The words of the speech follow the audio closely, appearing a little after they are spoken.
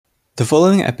The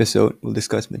following episode will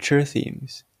discuss mature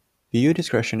themes. Viewer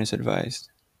discretion is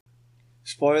advised.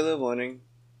 Spoiler warning.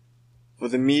 For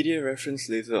the media reference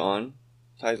later on,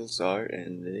 titles are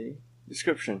in the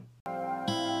description.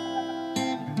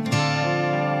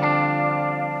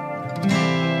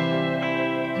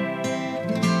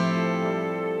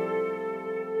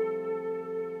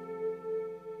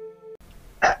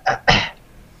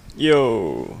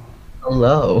 Yo.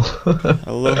 Hello.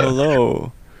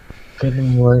 Hello. Good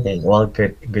morning. Well,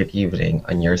 good evening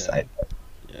on your side.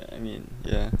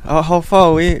 Yeah. How far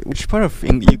away? Which part of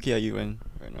UK are you in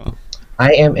right now?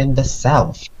 I am in the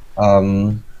south.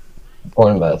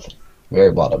 Bournemouth,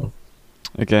 very bottom.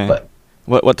 Okay. But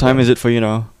what time is it for you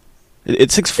now?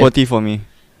 It's 6:40 for me.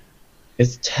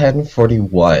 it's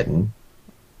 10:41.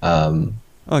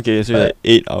 Okay, so But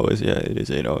 8 hours. Yeah, it is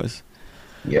 8 hours.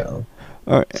 yeah,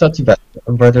 Alright. it's not too bad.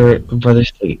 Brother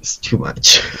sleeps too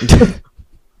much.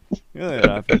 Yeah, it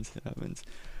happens. It happens.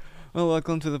 Well,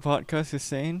 welcome to the podcast,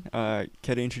 Hussein.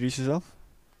 Can you introduce yourself?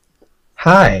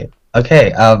 Hi.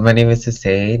 Okay. My name is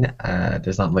Hussein.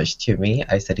 There's not much to me.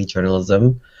 I study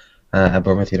journalism at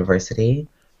Bournemouth University.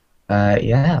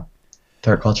 Yeah.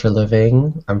 Third culture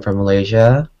living. I'm from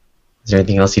Malaysia. Is there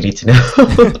anything else you need to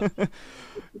know?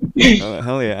 Oh,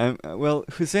 hell yeah. Well,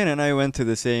 Hussein and I went to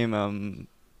the same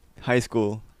high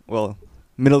school. Well,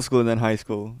 middle school and then high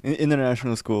school,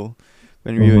 international school,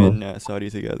 when we were in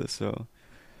Saudi together. So,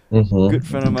 good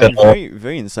friend of Good mine, old very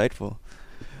very insightful.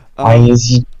 Um,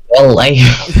 ISUL life.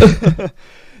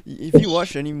 if you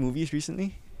watched any movies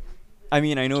recently, I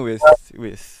mean, I know with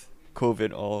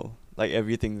COVID, all like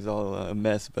everything's all a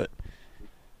mess, but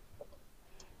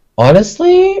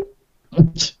Honestly,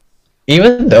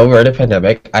 even though we're in a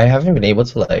pandemic, I haven't been able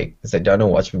to like sit down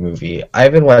and watch a movie. I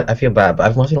feel bad, but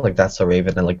I've watched like That's So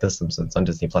Raven and like The Simpsons on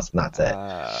Disney Plus, and that's it.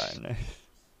 nice.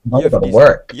 Not about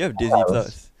work. You have Disney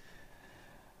Plus.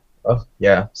 Oh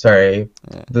yeah, sorry.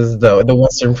 Yeah. This is the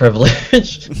Western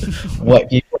privilege. White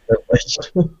people privilege.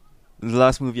 The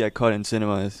last movie I caught in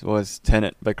cinemas was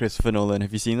Tenet by Christopher Nolan.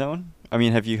 Have you seen that one? I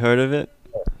mean, have you heard of it?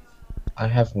 I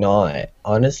have not.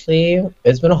 Honestly,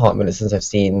 it's been a hot minute since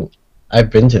I've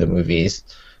been to the movies.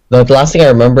 The last thing I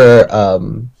remember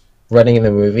running in the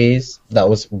movies that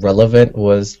was relevant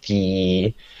was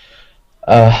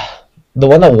uh the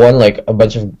one that won like a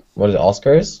bunch of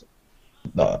Oscars?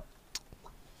 The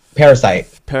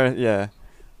Parasite. Yeah.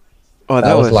 Oh,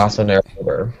 That was the last one I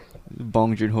remember.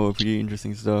 Bong Joon-ho, pretty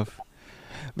interesting stuff.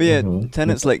 But yeah, Mm-hmm.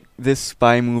 Tenet's like this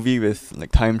spy movie with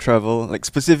like time travel. Like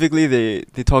specifically,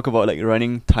 they talk about like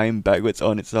running time backwards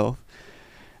on itself.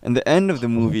 And the end of the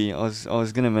movie, I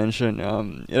was gonna mention,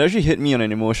 it actually hit me on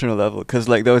an emotional level because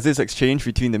like there was this exchange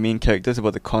between the main characters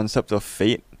about the concept of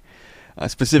fate.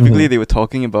 Specifically, they were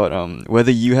talking about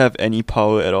whether you have any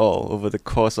power at all over the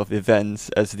course of events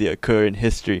as they occur in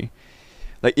history.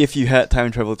 Like if you had time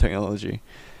travel technology.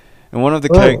 And one of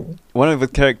the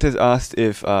characters asked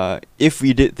if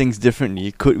we did things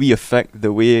differently, could we affect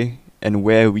the way and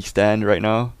where we stand right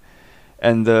now?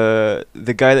 And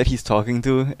the guy that he's talking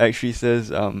to actually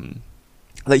says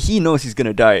like he knows he's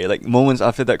gonna die. Like moments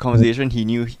after that conversation, he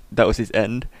knew that was his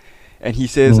end, and he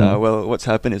says, "Well, what's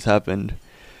happened has happened."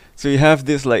 So you have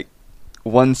this like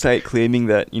one side claiming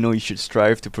that you should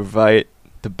strive to provide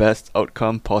the best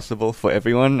outcome possible for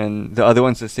everyone, and the other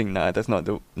one's just saying, "Nah, that's not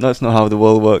how the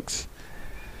world works."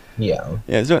 Yeah.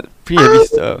 Yeah, so pretty heavy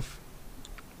stuff.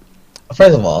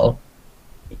 First of all,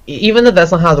 even though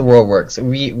that's not how the world works,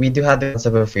 we do have the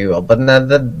concept of free will, but now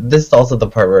this is also the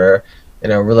part where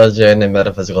religion and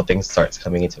metaphysical things starts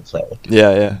coming into play.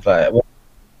 Yeah. But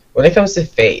when it comes to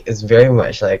fate, it's very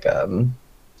much like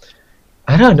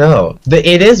I don't know. The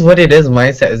it is what it is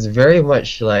mindset is very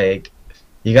much like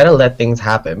you gotta let things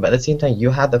happen, but at the same time you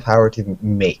have the power to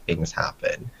make things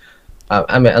happen.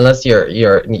 I mean, unless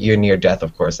you're near death,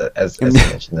 of course, as you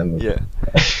mentioned in the movie. Yeah.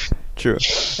 True,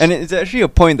 and it's actually a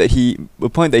point that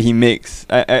he makes.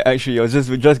 I was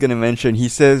just gonna mention. He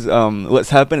says, "What's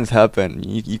happened has happened.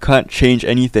 You can't change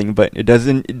anything, but it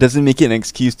doesn't make it an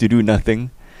excuse to do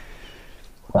nothing."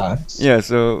 Yeah.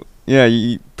 So yeah,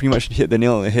 you pretty much hit the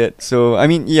nail on the head. So I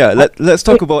mean, yeah. Let's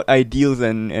talk about ideals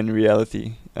and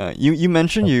reality. You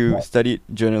mentioned you studied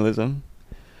journalism.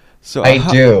 So I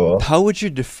do. How would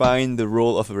you define the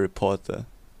role of a reporter?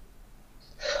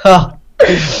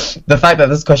 The fact that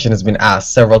this question has been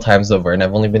asked several times over, and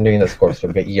I've only been doing this course for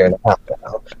about a year and a half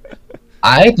now,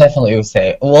 I definitely would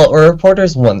say, well, a reporter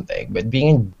is one thing, but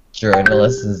being a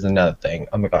journalist is another thing.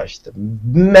 Oh my gosh, the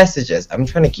messages. I'm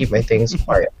trying to keep my things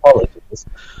quiet. Apologies.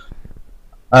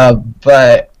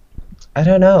 But I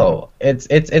don't know.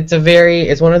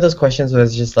 It's one of those questions where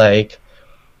it's just like,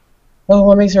 well,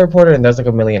 what makes a reporter? And there's like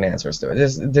a million answers to it.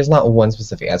 There's not one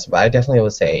specific answer, but I definitely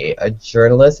would say a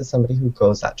journalist is somebody who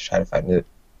goes out to try to find it.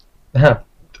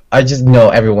 I just know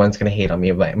everyone's gonna hate on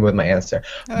me with my answer,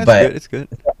 Oh, it's good. but It's good.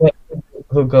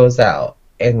 who goes out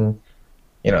and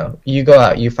you go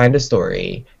out, you find a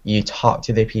story, you talk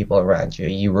to the people around you,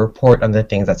 you report on the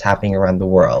things that's happening around the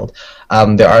world.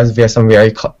 There are some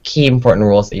very key important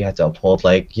rules that you have to uphold,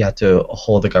 like you have to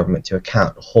hold the government to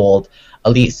account, hold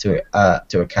elites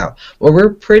to account. Well, we're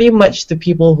pretty much the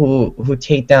people who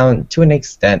take down, to an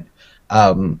extent,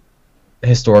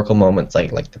 historical moments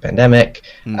like the pandemic.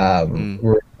 We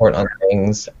report on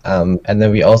things, and then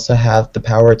we also have the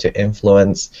power to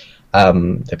influence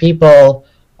the people.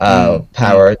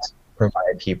 Power to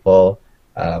provide people.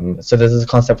 So there's this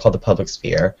concept called the public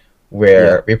sphere,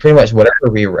 where we pretty much,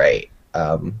 whatever we write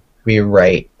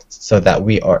so that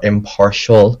we are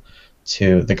impartial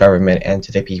to the government and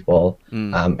to the people.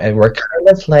 And we're kind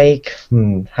of like,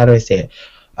 how do I say it?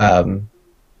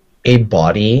 A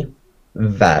body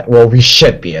that, well, we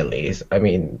should be at least. I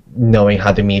mean, knowing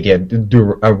how the media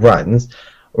runs,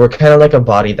 we're kind of like a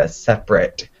body that's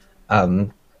separate.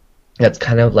 That's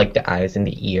kind of like the eyes and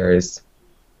the ears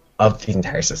of the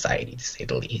entire society, to say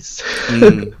the least.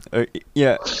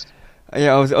 Yeah.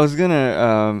 I was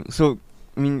gonna so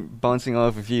I mean, bouncing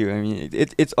off of you, I mean,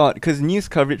 it's odd because news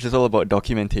coverage is all about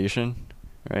documentation,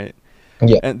 right?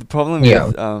 Yeah. And the problem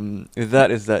with that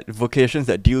is that vocations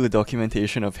that deal with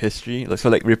documentation of history,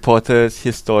 like reporters,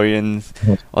 historians,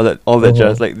 all that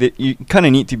jazz, you kind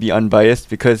of need to be unbiased,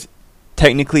 because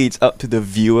technically it's up to the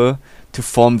viewer to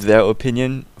form their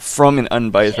opinion from an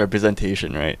unbiased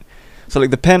representation, right? So like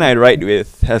the pen I write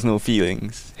with has no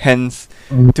feelings. Hence,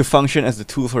 to function as the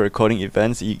tool for recording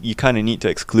events, you kind of need to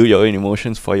exclude your own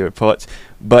emotions for your reports.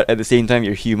 But at the same time,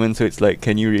 you're human, so it's like,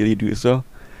 can you really do so?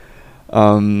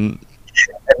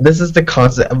 This is the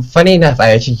concept. Funny enough,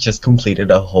 I actually just completed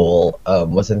a whole a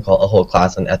whole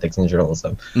class on ethics and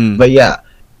journalism. But yeah,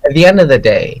 at the end of the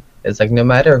day, it's like, no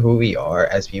matter who we are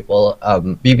as people,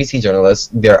 BBC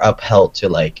journalists, they're upheld to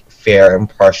like fair,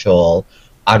 impartial,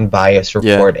 unbiased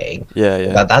reporting.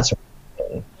 That's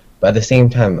right. But at the same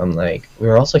time, I'm like,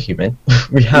 we're also human.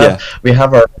 we have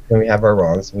our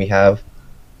wrongs. We have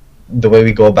the way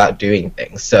we go about doing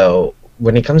things. So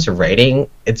when it comes to writing,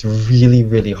 it's really,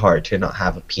 really hard to not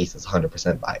have a piece that's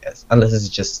 100% biased, unless it's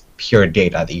just pure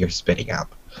data that you're spitting out.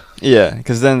 Yeah,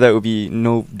 because then that would be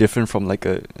no different from like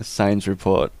a science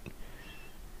report.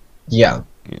 Yeah,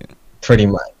 pretty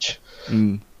much.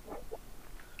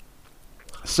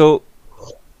 So,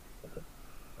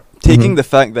 taking the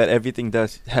fact that everything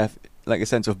does have like a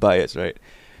sense of bias, right?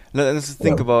 Let's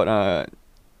think about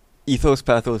ethos,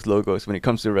 pathos, logos when it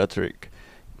comes to rhetoric.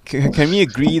 Can we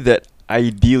agree that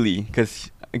ideally,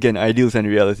 because again, ideals and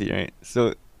reality, right?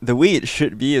 So the way it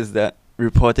should be is that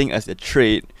reporting as a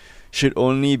trade should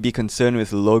only be concerned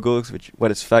with logos,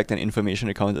 what is fact and information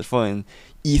accounted for, and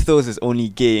ethos is only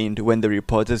gained when the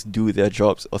reporters do their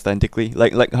jobs authentically.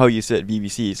 Like how you said,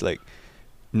 BBC is like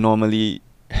normally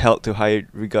held to high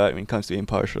regard when it comes to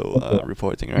impartial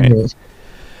reporting, right?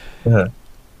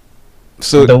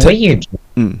 So the way you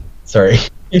sorry,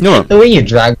 no. The way you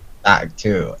drag back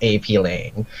to AP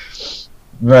Lang,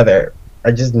 brother,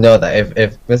 I just know that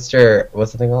if Mr.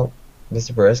 what's the thing called?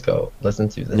 Mr. Barisco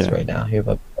listens to this right now, he'll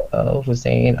be like, "Oh,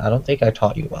 Hussein, I don't think I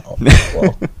taught you well."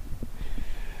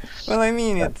 Well, I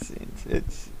mean,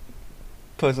 it's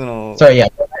personal. Sorry, yeah.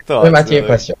 Thoughts, Going back to your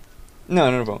question.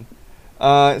 No problem.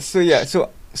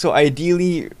 So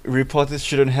ideally, reporters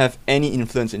shouldn't have any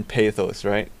influence in pathos,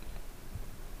 right?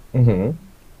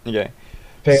 Okay.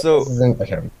 Pathos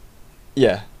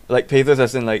yeah, like pathos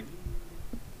as in like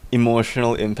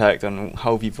emotional impact on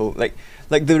how people like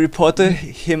the reporter,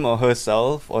 him or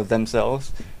herself or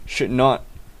themselves, should not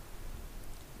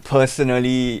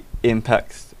personally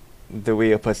impact the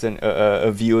way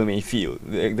a viewer may feel.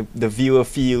 The viewer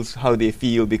feels how they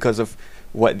feel because of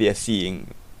what they're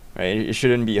seeing, right? It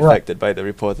shouldn't be affected by the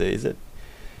reporter, is it?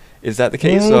 Is that the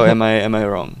case, or am I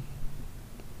wrong?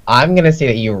 I'm gonna say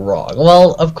that you're wrong.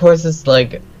 Well, of course, it's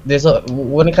like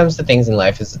when it comes to things in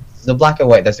life, is the black and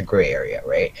white. That's a gray area,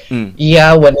 right?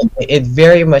 Yeah, when it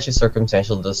very much is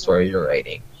circumstantial to the story you're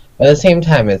writing. But at the same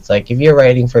time, it's like if you're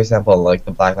writing, for example, like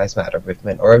the Black Lives Matter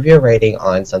movement, or if you're writing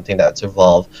on something that's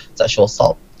involved sexual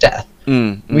assault, death,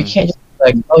 we can't just be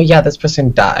like, oh yeah, this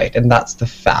person died, and that's the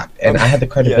fact, and I had the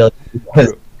credibility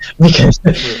because.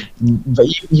 But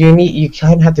you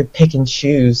kind of have to pick and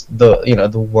choose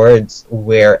the words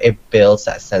where it builds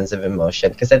that sense of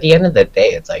emotion, because at the end of the day,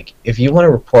 it's like if you want to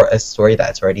report a story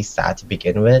that's already sad to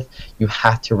begin with, you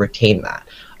have to retain that.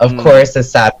 Of course, the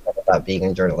sad part about being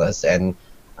a journalist and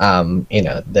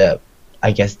the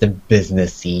I guess the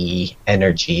businessy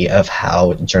energy of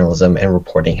how journalism and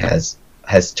reporting has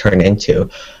turned into.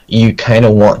 You kind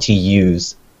of want to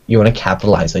use, you want to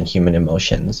capitalize on human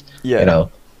emotions. You Yeah.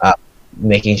 know,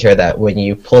 making sure that when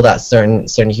you pull that certain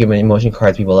human emotion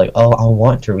cards, people are like, oh, I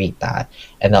want to read that,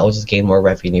 and that will just gain more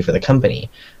revenue for the company.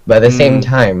 But at the same Mm.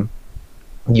 time,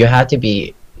 you have to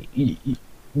be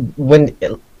when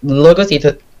logos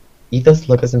ethos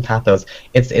logos and pathos,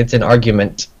 it's an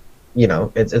argument,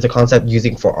 it's a concept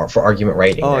using for argument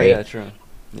writing, Oh yeah, right? true.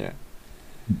 Yeah.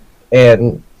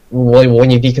 And when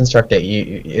you deconstruct it,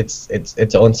 it's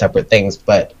its own separate things.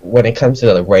 But when it comes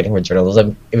to like writing for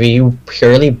journalism, if you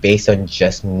purely based on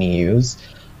just news,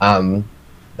 um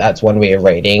that's one way of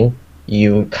writing.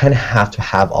 You kind of have to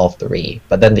have all three,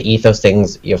 but then the ethos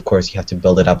things, of course, you have to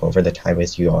build it up over the time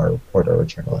as you are a reporter or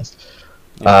journalist.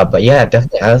 Yeah. But yeah,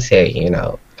 definitely, I would say,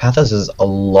 pathos is a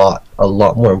lot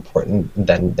more important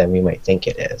than we might think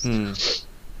it is. Hmm.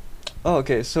 Oh,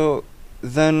 okay. So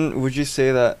then, would you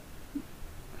say that?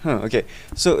 Huh. Okay.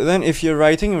 So then, if you're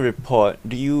writing a report,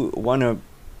 do you wanna?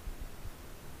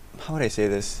 How would I say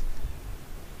this?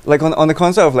 Like on the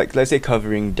concept of like, let's say,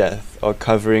 covering death or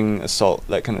covering assault,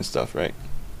 that kind of stuff, right?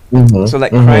 Mm-hmm. So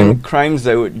like Mm-hmm. crimes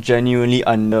that would genuinely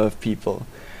unnerve people.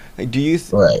 Like, do you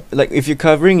Right. like if you're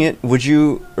covering it, would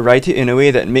you write it in a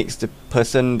way that makes the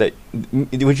person that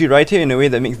would you write it in a way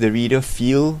that makes the reader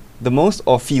feel the most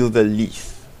or feel the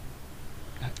least?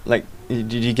 Like,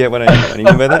 did you get what I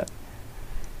mean by that?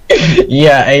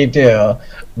 Yeah, I do.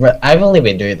 But I've only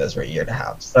been doing this for a year and a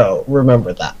half, so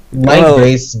remember that. My Well,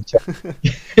 grace,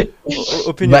 but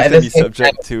opinions at can the be same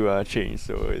subject to change,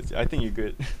 so I think you're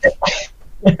good.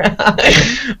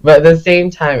 but at the same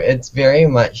time, it's very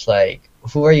much like,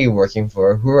 who are you working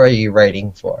for? Who are you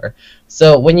writing for?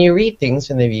 So when you read things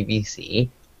from the BBC,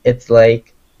 it's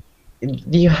like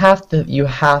the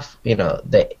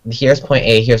here's point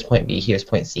A, here's point B, here's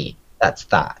point C. That's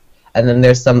that. And then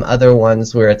there's some other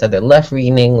ones where it's either left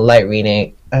leaning, right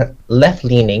leaning.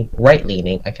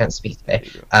 I can't speak There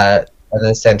today. you go. And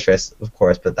then centrist, of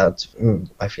course, but that's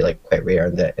I feel like quite rare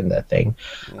in the thing.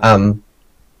 Yeah. Um,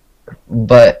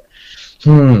 but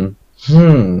hmm,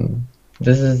 hmm.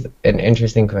 This is an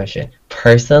interesting question.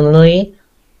 Personally,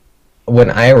 when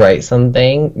I write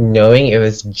something, knowing it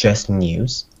was just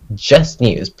news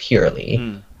purely,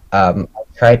 Mm. I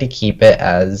try to keep it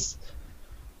as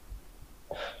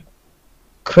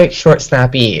quick, short,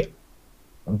 snappy,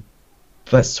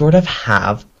 but sort of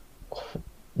have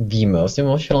the most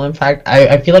emotional impact.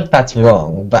 I feel like that's Yeah.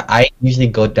 wrong, but I usually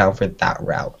go down for that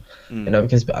route. Mm.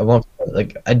 Because I want,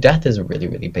 like, a death is a really,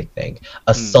 really big thing. Mm.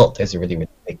 Assault is a really, really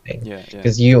big thing. Yeah. Yeah.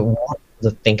 Because you want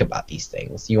to think about these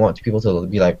things. You want people to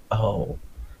be like, oh,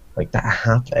 like that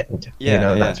happened,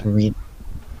 Yeah. and that's Yeah. really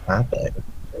happened.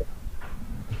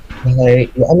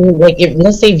 Like, I mean, like, if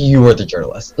let's say if you were the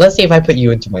journalist, let's say if I put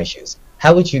you into my shoes,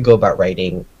 how would you go about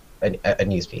writing a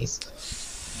news piece?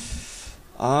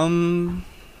 Um,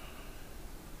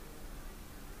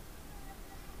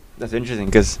 that's interesting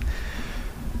because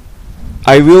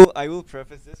I will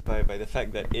preface this by the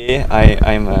fact that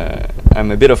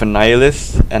I'm a bit of a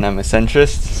nihilist and I'm a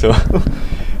centrist. So,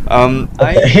 um,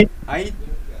 I Okay. I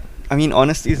I mean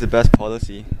honesty is the best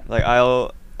policy. Like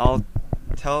I'll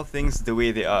tell things the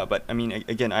way they are. But I mean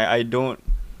again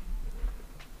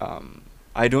um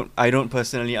I don't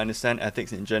personally understand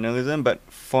ethics in journalism. But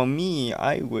for me,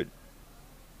 I would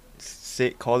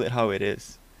say call it how it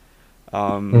is.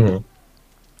 Um, Hmm.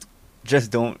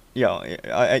 just don't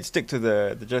I'd stick to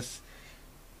the just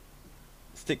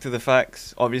stick to the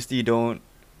facts. Obviously, don't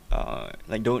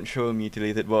show a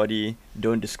mutilated body.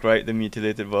 Don't describe the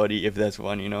mutilated body if there's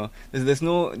one. There's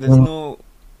no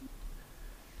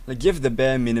like give the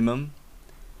bare minimum.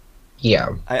 Yeah.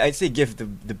 I'd say give the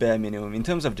bare minimum in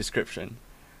terms of description.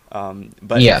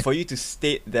 But Yeah. for you to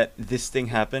state that this thing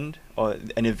happened or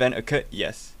an event occurred,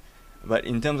 yes. But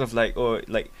in terms of like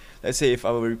let's say if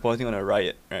I were reporting on a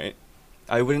riot, right?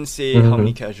 I wouldn't say how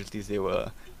many Hmm. casualties there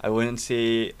were. I wouldn't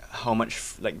say how much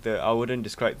I wouldn't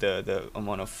describe the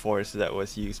amount of force that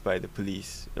was used by the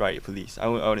police, riot police. I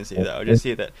wouldn't say that. I would just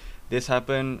say that this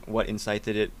happened, what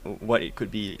incited it, what it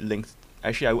could be linked.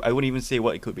 Actually, I wouldn't even say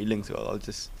what it could be linked to. I'll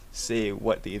just say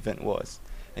what the event was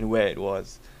and where it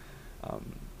was.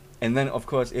 Um, and then of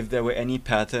course, if there were any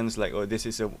patterns like, oh, this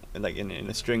is in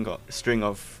a string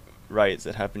of riots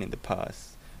that happened in the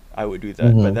past, I would do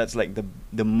that. But Hmm. that's like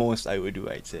the most I would do,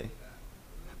 I'd say.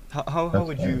 How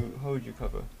would Okay. you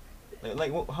cover?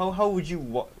 How would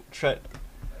you tread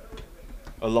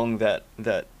along that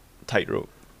tightrope?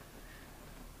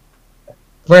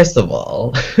 First of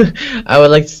all, I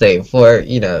would like to say for,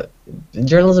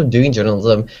 journalism, doing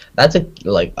journalism, that's a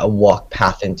like a walk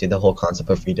path into the whole concept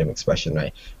of freedom expression,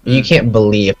 right? But you Mm. can't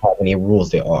believe how many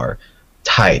rules there are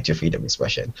tied to freedom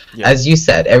expression. Yep. As you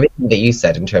said, everything that you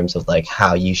said in terms of like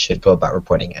how you should go about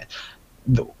reporting it.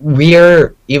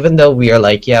 We're even though we are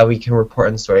like, yeah, we can report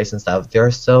on stories and stuff, there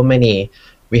are so many,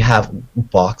 we have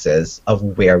boxes of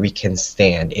where we can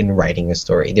stand in writing a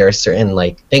story. There are certain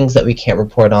like things that we can't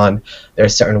report on, there are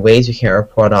certain ways we can't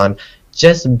report on,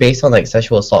 just based on like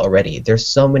sexual assault already. There's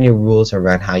so many rules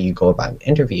around how you go about an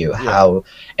interview, Yeah. how,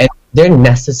 and they're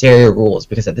necessary rules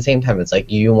because at the same time it's like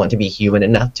you want to be human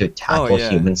enough to Oh tackle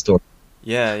yeah. human stories.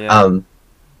 Yeah, yeah. um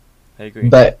I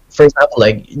agree. but for example,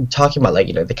 like talking about like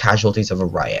the casualties of a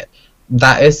riot,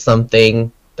 that is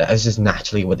something that is just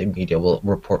naturally what the media will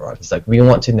report on. It's like we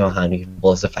want to know how many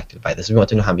people is affected by this. We want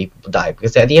to know how many people die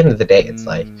because at the end of the day, it's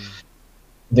like Mm.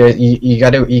 you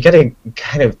gotta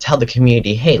kind of tell the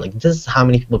community, hey, like this is how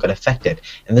many people got affected,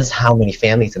 and this is how many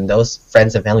families and those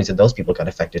friends and families of those people got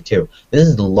affected too. This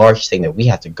is the large thing that we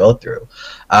have to go through.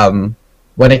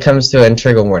 When it comes to a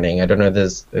trigger warning, I don't know if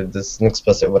this is an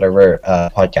explicit whatever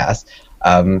podcast.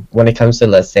 When it comes to,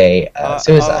 let's say,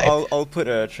 suicide. I'll put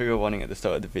a trigger warning at the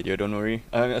start of the video. Don't worry.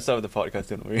 At the start of the podcast.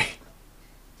 Don't worry.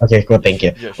 Okay, cool, thank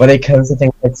you. Yeah, When sure. it comes to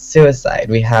things like suicide,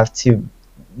 we have to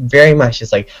very much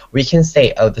just like we can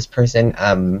say, oh, this person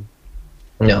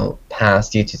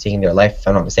passed due to taking their life, if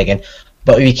I'm not mistaken,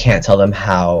 but we can't tell them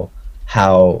how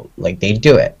like they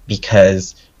do it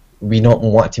because we don't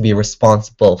want to be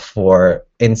responsible for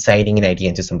inciting an idea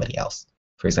into somebody else,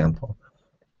 for example.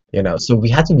 So we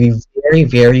have to be very,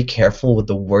 very careful with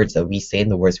the words that we say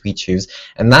and the words we choose.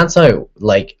 And that's how,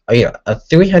 like, a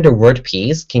 300-word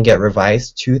piece can get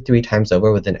revised 2, 3 times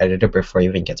over with an editor before it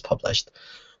even gets published.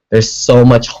 There's so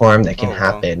much harm that can Oh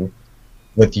wow. happen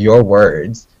with your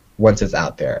words once it's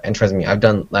out there. And trust me, I've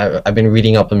been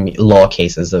reading up on law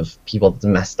cases of people that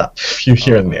messed up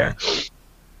here Oh and wow. there.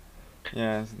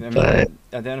 Yeah. I But mean,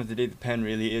 at the end of the day, the pen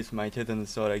really is mightier than the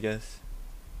sword, I guess.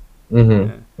 mhm,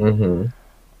 Yeah. mhm,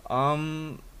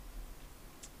 Um.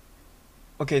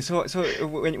 Okay. So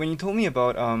when you told me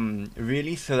about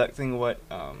really selecting what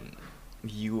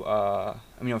you are,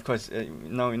 I mean, of course,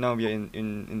 now we are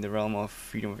in the realm of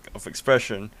freedom of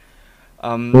expression.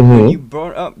 When you mhm,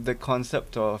 brought up the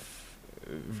concept of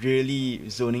really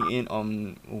zoning in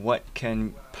on what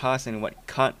can pass and what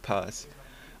can't pass,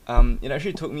 it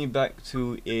actually took me back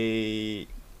to a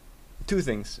two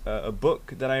things: a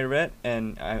book that I read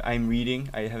and I'm reading.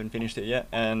 I haven't finished it yet,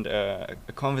 and a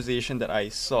conversation that I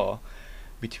saw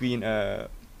between a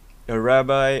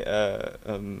rabbi,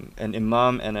 an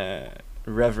imam, and a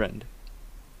reverend.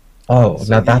 Oh, So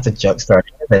now the that's a joke story.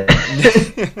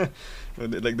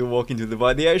 like the walk into the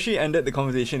bar. They actually ended the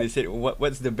conversation. They said,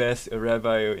 what's the best a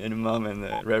rabbi, an imam, and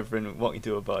a reverend walk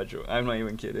into a bar joke?" I'm not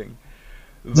even kidding.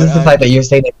 But Just the fact that you're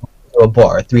saying that to a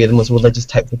bar, three of the most religious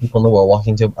types of people in the world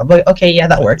walking to. I'm like, okay, yeah,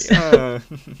 that works. uh,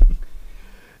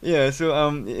 yeah. So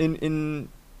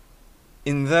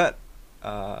in that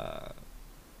uh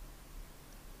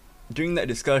during that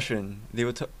discussion, they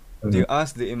Mhm,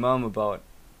 asked the imam about,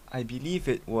 I believe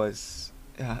it was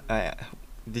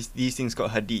these things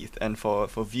called hadith, and for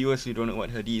viewers who don't know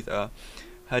what hadith are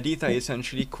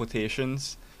essentially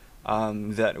quotations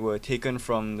that were taken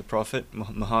from the Prophet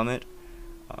Muhammad,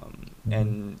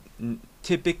 mhm, and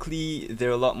typically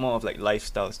they're a lot more of like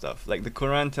lifestyle stuff. Like the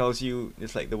Quran tells you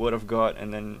it's like the word of God,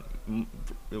 and then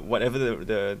whatever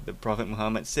the Prophet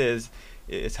Muhammad says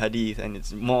is hadith, and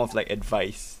it's more of like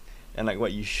advice and like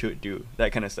what you should do,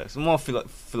 that kind of stuff. So more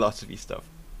philosophy stuff.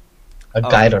 a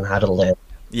guide Um, on how to live.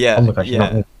 Oh yeah, my gosh, you're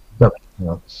not. yeah,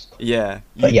 No. yeah.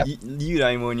 But yeah.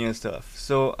 Eudaimonia stuff.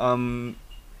 So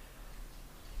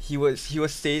he was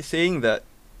saying that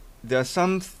there are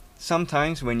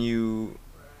sometimes when you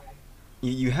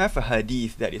have a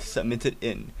hadith that is submitted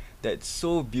in that's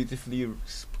so beautifully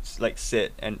like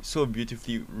said and so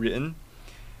beautifully written,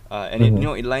 and it Mhm,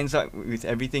 it lines up with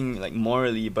everything like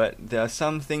morally, but there are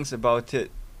some things about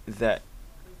it that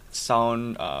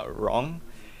sound wrong.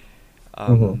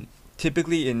 mhm, um,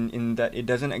 Typically in that it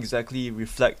doesn't exactly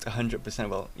reflect 100%.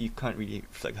 Well, you can't really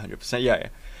reflect 100%, yeah, yeah,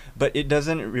 but it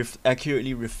doesn't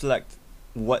accurately reflect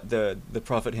what the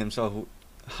prophet himself,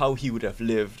 how he would have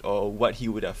lived or what he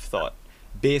would have thought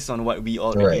based on what we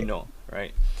already right. know,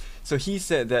 right? So he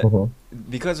said that Mhm,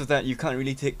 because of that you can't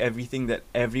really take everything that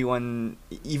everyone,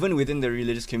 even within the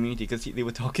religious community, because they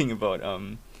were talking about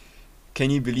can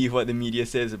you believe what the media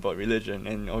says about religion?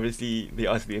 And obviously, they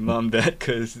asked the Imam that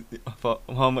because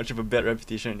how much of a bad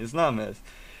reputation Islam has.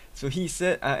 So he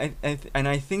said, and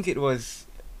I think it was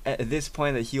at this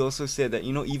point that he also said that,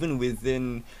 even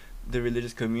within the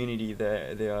religious community,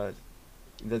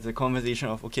 there's a conversation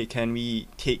of, okay, can we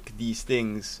take these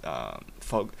things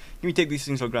for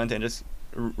granted and just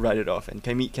write it off, and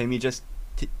can we just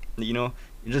you know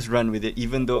just run with it,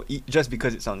 even though just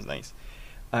because it sounds nice.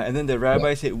 And then the Yeah.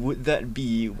 rabbi said, would that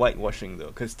be whitewashing though?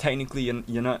 Because technically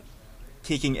you're not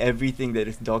taking everything that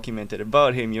is documented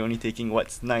about him. You're only taking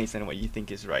what's nice and what you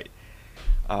think is right.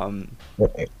 Um,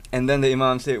 Right. and then the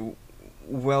imam said,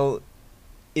 well,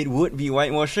 it would be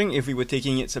whitewashing if we were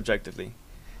taking it subjectively.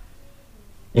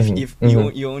 If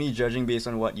Mhm. you're only judging based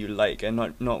on what you like and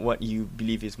not what you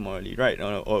believe is morally right,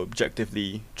 or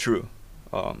objectively true,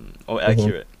 or Mhm.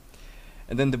 accurate.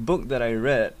 And then the book that I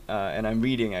read, and I'm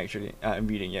reading actually,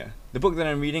 yeah. The book that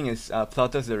I'm reading is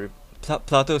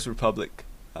Plato's Republic.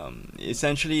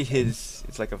 Essentially,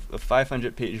 it's like a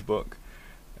 500-page book,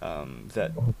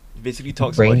 that basically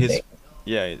talks about Brain his, thing.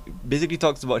 yeah, it basically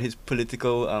talks about his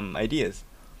political ideas.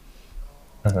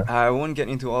 Uh-huh. I won't get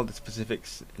into all the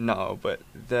specifics now, but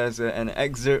there's an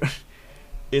excerpt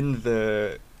in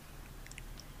the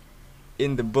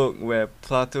book where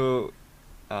Plato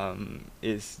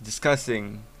is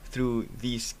discussing through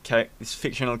these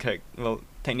fictional characters. Well,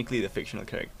 technically they're fictional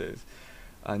characters.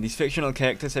 These fictional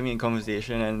characters having a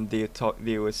conversation, and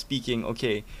they were speaking.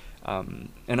 Okay,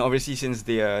 and obviously since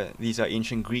these are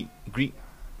ancient Greek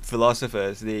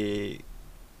philosophers, they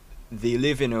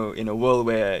live in a world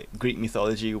where Greek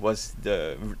mythology was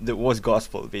was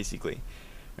gospel basically,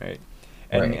 right?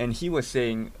 And Right. and he was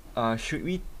saying, should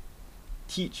we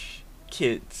teach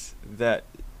kids that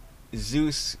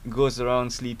Zeus goes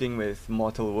around sleeping with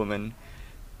mortal women,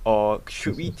 or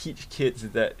should we teach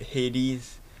kids that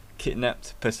Hades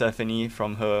kidnapped Persephone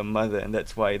from her mother, and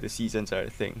that's why the seasons are a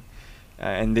thing?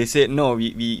 And they said no,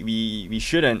 we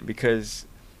shouldn't, because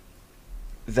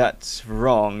that's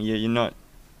wrong. You're not.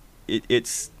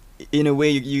 It's in a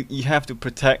way you have to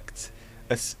protect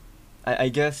I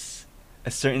guess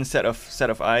a certain set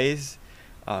of eyes,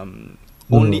 um,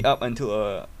 only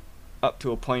Mhm. up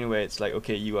to a point where it's like,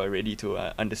 okay, you are ready to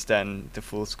understand the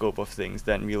full scope of things,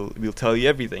 then we'll tell you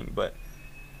everything. But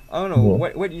I don't know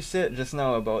Mhm. what you said just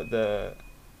now about the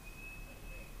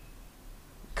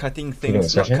Freedom of not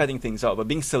expression. cutting things out, but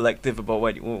being selective about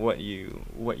what you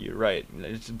write.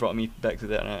 It just brought me back to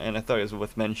that, and I thought it was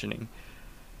worth mentioning.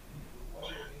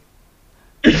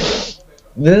 This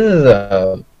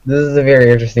is a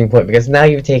very interesting point because now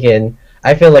you've taken.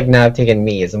 I feel like now I've taken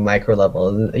me as a micro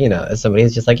level, as somebody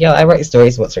who's just like, yo, I write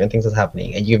stories about certain things that's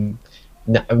happening, and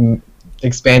you've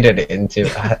expanded it into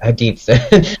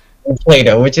Hadiths and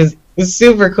Plato, which is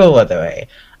super cool, by the way.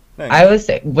 I Thanks. would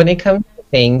say when it comes to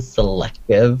things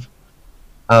selective,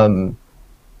 um,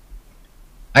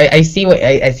 I see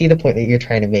the point that you're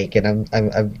trying to make, and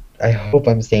I hope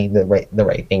I'm saying the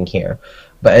right thing here,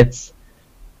 but it's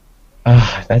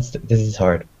this is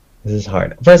hard. This is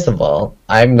hard. First of all,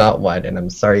 I'm not one, and I'm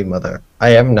sorry, mother. I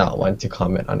am not one to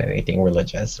comment on anything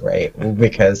religious, right?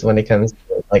 Because when it comes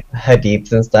to like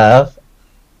hadiths and stuff,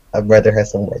 a brother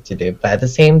has some work to do. But at the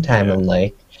same time, Yeah. I'm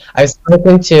like, I've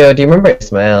spoken to. Do you remember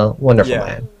Ismail? Wonderful Yeah.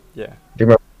 man. Yeah. Do you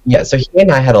remember? Yeah. So he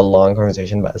and I had a long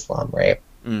conversation about Islam, right?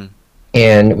 Mm.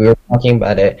 And we were talking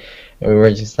about it, and we were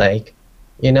just like,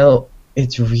 you know,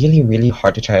 it's really, really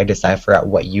hard to try to decipher out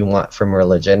what you want from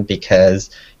religion because,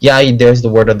 yeah, there's the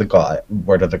word of the God,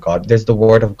 there's the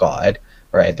word of God,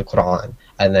 right, the Quran,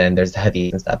 and then there's the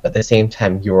Hadith and stuff. But at the same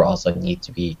time, you also need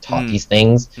to be taught Mm. these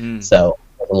things. Mm. So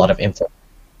there's a lot of influence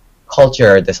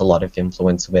culture. There's a lot of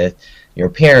influence with your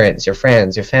parents, your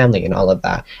friends, your family, and all of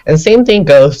that. And same thing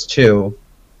goes to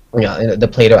the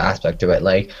Plato aspect to it,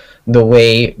 like the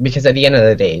way, because at the end of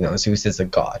the day, Zeus is a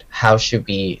god. How should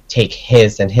we take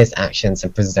his actions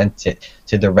and present it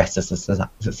to the rest of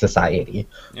society?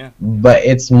 Yeah. But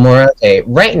it's more a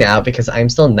right now because I'm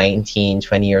still 19,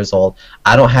 20 years old.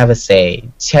 I don't have a say.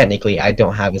 Technically, I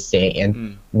don't have a say in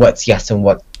Mm. what's yes and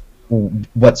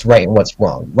what's right and what's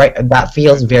wrong. Right, that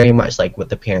feels Exactly. very much like what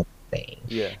the parents are saying.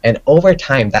 Yeah. And over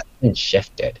time, that's been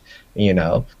shifted.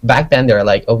 Back then they were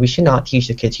like, "Oh, we should not teach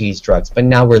the kids to use drugs," but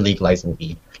now we're legalizing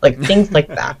weed, like things like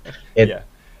that. It Yeah.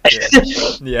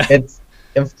 Yeah. Yeah. it's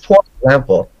a poor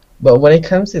example. But when it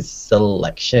comes to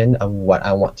selection of what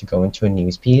I want to go into a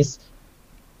news piece,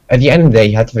 at the end of the day,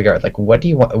 you have to figure out like what do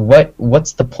you want?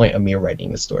 What's the point of me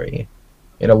writing the story?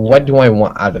 What Yeah. do I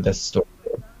want out of this story?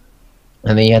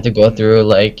 And then you have to go Mm. through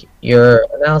like your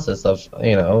analysis of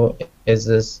is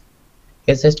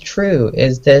this true?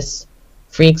 Is this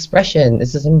free expression?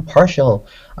 Is this impartial?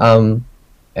 And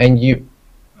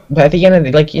But at the end of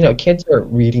the like, kids are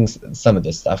reading some of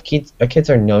this stuff. Kids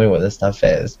are knowing what this stuff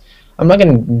is. I'm not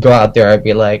gonna go out there and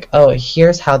be like, oh,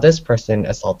 here's how this person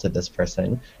assaulted this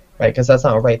person, right? Because that's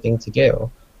not a right thing to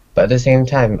do. But at the same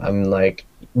time, I'm like,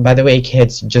 by the way,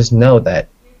 kids just know that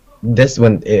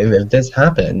if this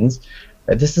happens,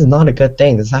 that this is not a good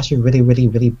thing. This is actually a really, really,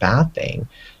 really bad thing.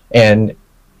 And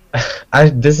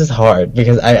this is hard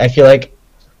because I feel like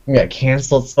I got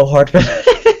canceled so hard for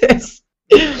this.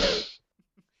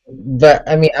 But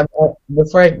I mean,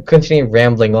 before I continue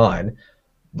rambling on,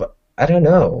 but I don't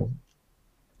know.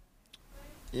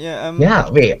 Yeah. Yeah,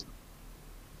 wait.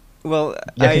 Well,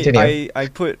 Yeah, continue. I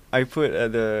put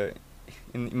the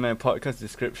in my podcast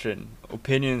description,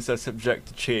 opinions are subject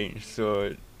to change.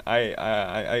 So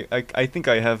I think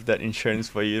I have that insurance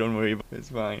for you. Don't worry about it. It's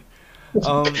fine.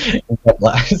 Um, What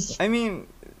last? I mean,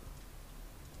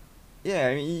 yeah,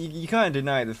 I mean, you can't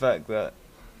deny the fact that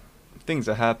things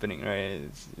are happening, right?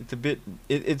 It's a bit.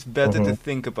 It's better to Hmm.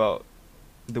 think about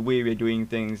the way we're doing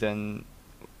things and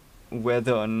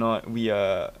whether or not we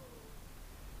are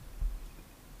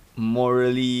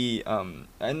morally and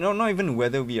not even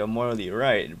whether we are morally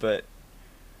right, but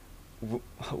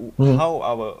Hmm. how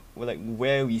our like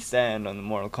where we stand on the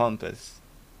moral compass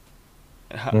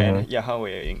Hmm. and yeah, how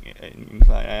we're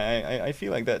inclined. I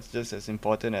feel like that's just as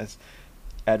important as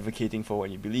advocating for what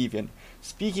you believe in.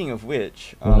 Speaking of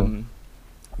which, Hmm.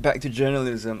 back to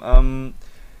journalism.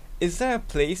 Is there a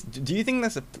place? Do you think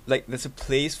there's a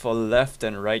place for left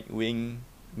and right wing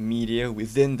media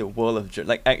within the world of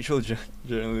like actual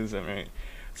journalism, right?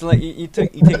 So like you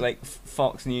take like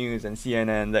Fox News and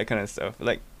CNN, that kind of stuff.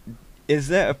 Like, is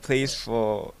there a place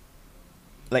for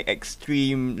like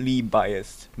extremely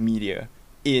biased media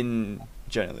in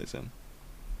journalism?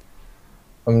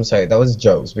 I'm sorry, that was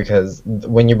jokes because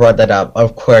when you brought that up,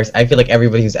 of course, I feel like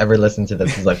everybody who's ever listened to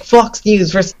this is like Fox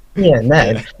News versus Yeah,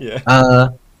 CNN. yeah, Uh,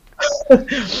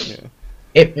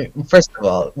 yeah. first of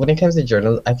all, when it comes to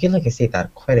journalism, I feel like I say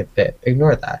that quite a bit.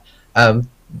 Ignore that.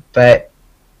 But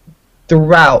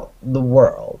throughout the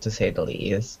world, to say the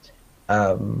least,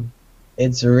 um,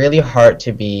 it's really hard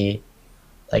to be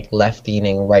like left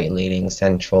leaning, right leaning,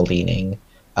 central leaning,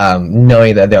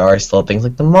 knowing that there are still things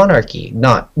like the monarchy,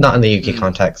 not in the UK Mm.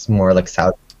 context, more like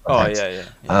South Oh context. yeah, yeah,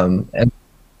 yeah. And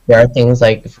there are things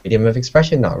like freedom of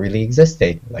expression not really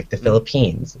existing, like the Mm.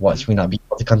 Philippines. Mm. Watch me not be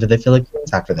able to come to the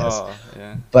Philippines after this. Oh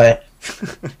yeah. But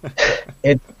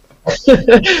it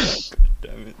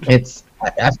Damn it.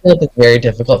 I feel like it's very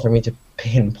difficult for me to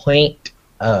pinpoint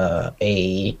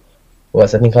a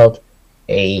what's something called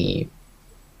a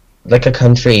like a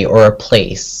country or a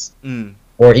place Mm.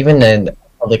 or even a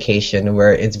publication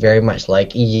where it's very much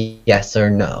like yes or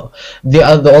no. The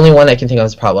only one I can think of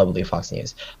is probably Fox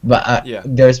News, but Yeah.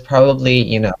 there's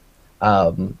probably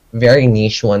very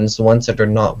niche ones that are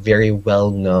not very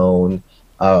well known,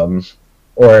 um,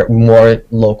 or more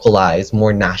localized,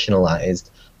 more nationalized,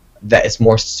 that is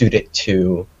more suited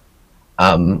to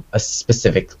a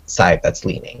specific side that's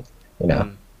leaning. You know,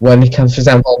 Mm. when it comes, for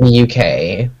example, in the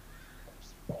UK,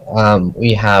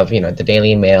 we have the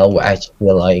Daily Mail, where I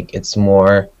feel like it's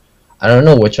more. I don't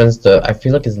know which one's the. I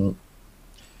feel like it's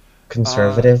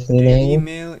conservative Daily leaning.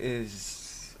 Mail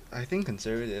is, I think,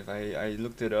 conservative. I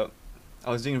looked it up. I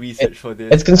was doing It, research for it's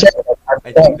this. conservative.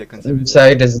 I think they're conservative.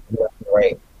 Sorry, this is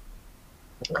right.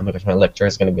 Oh my gosh, my lecturer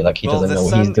is gonna be like, he Well, doesn't know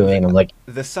what he's doing. I'm like,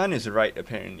 the Sun is right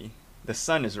apparently. The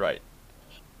Sun is right.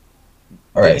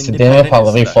 all The right, so Daily Mail Independent is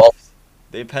probably falls. left.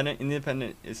 The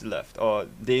Independent is left, or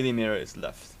Daily Mirror is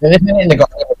left. Independent and the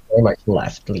Guardian is very much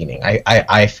left leaning.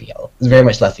 I feel it's very Yeah.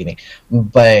 much left leaning,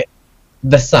 but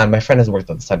the Sun. My friend has worked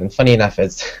on the Sun, and funny enough,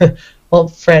 it's well,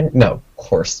 friend, no,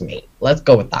 course mate. Let's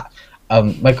go with that.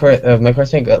 My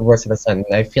course mate works at the Sun,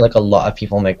 and I feel like a lot of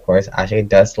people in my course actually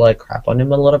does like crap on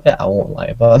him a little bit. I won't lie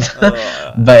about that,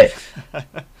 Uh, but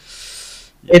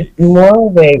it's Yikes. more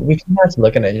of a we can have to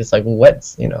look at it just like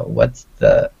what's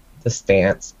the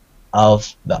stance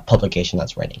of the publication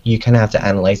that's writing. You kind of have to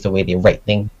analyze the way they write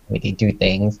things, the way they do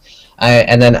things,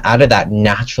 and then out of that,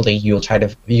 naturally, you'll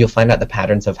find out the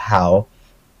patterns of how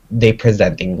they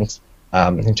present things,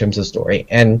 in terms of story,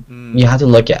 and you Mm. have to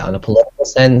look at it on a political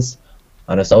sense,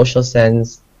 on a social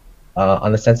sense,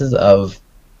 on the senses of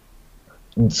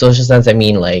social sense. I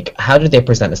mean, like, how do they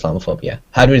present Islamophobia?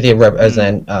 How do they Mm.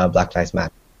 represent Black Lives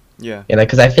Matter? Yeah.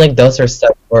 Because I feel like those are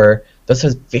stuff where those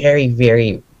are very,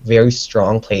 very, very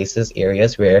strong places,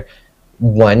 areas where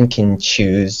one can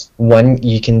choose one.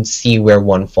 You can see where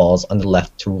one falls on the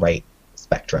left to right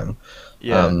spectrum.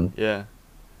 Yeah. Um, Yeah.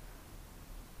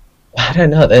 I don't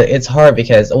know. It's hard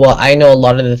because, well, I know a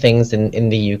lot of the things in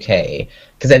the UK.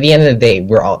 Because at the end of the day,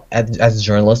 we're all as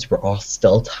journalists, we're all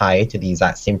still tied to the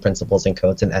exact same principles and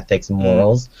codes and ethics and Mm.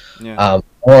 morals. Yeah.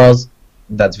 Morals,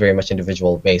 that's very much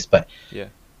individual based, but Yeah.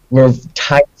 we're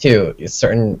tied to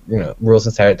certain, rules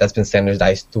and standards that's been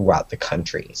standardized throughout the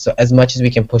country. So as much as we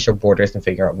can push our borders and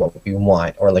figure out what we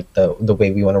want, or like the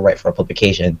way we want to write for a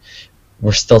publication,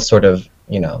 we're still sort of,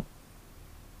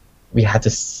 we had to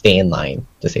stay in line,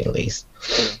 to say the least.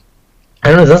 True. I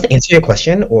don't know, does that answer your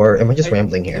question, or am I just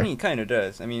rambling I here? mean, it kind of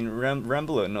does. I mean,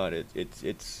 ramble or not,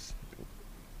 it's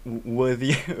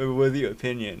worthy worthy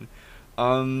opinion.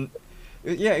 Um,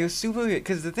 yeah, it was super weird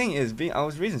because the thing is, being I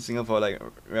was raised in Singapore, like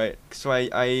right, so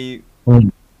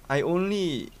Mm. I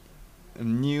only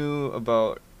knew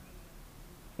about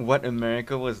what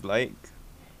America was like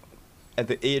at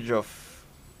the age of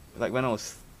like when I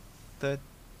was thir-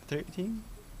 13,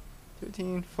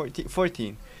 13, 14,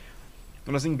 14.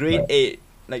 When I was in grade Right. 8,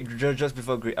 like just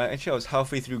before grade, actually I was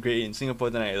halfway through grade 8 in Singapore.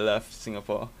 Then I left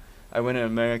Singapore. I went to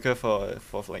America for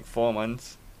like 4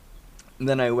 months. And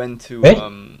then I went to Eh?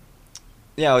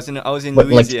 yeah, I was in What, like,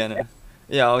 Louisiana.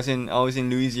 Yeah, I was in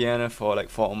Louisiana for like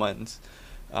 4 months.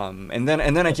 And then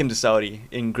I came to Saudi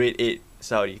in grade 8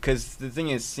 Saudi, because the thing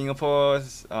is Singapore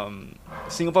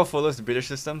follows the British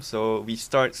system, so we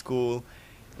start school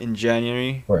in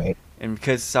January, right, and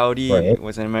because Saudi right.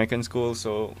 was an American school,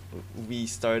 so we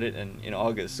started in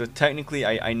August. So technically,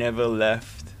 I never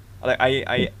left. Like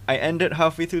I ended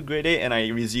halfway through grade 8 and I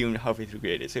resumed halfway through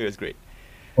grade 8, so it was great.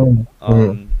 Mm.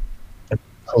 Mm. Um,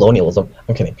 Colonialism.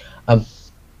 I'm kidding.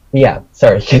 Yeah,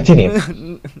 sorry, continue.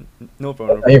 no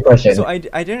problem. Your So question. I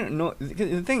didn't know.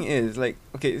 The thing is, like,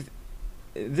 okay,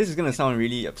 this is gonna sound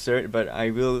really absurd, but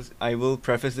I will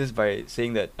preface this by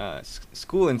saying that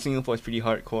school in Singapore is pretty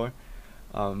hardcore.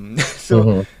 So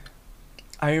Mm-hmm.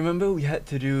 I remember we had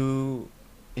to do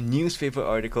a newspaper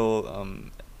article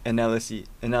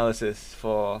analysis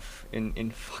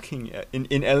in fucking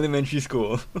in elementary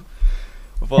school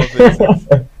of all places,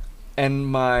 and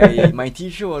my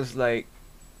teacher was like,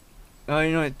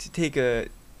 oh, to take a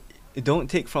don't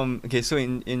take from okay. So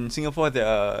in Singapore there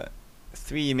are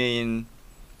three main,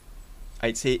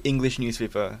 I'd say, English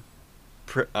newspaper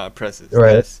presses.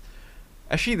 Right.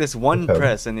 Actually, there's one Okay.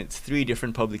 press and it's three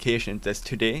different publications. There's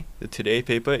Today, the Today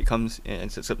paper. It comes in,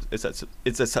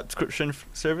 it's a subscription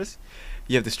service.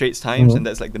 You have the Straits Times, Mm-hmm. and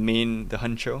that's like the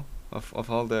huncho of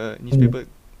all the Mm-hmm. newspaper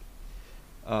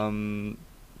um,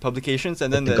 publications,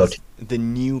 and Like then the there's go-to. the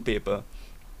new paper.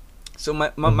 So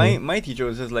Mm-hmm. my teacher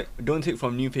was just like, don't take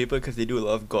from new paper because they do a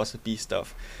lot of gossipy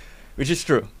stuff, which is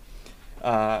true.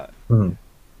 Uh, Mm-hmm.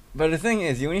 but the thing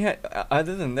is, you only had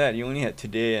other than that, you only had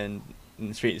Today and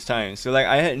Straits Times. So like,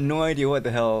 I had no idea what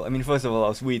the hell. I mean, first of all, I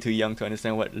was way too young to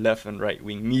understand what left and right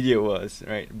wing media was,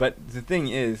 right? But the thing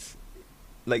is,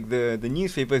 like the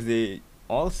newspapers, they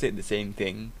all said the same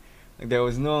thing. Like there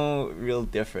was no real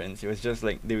difference. It was just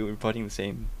like they were reporting the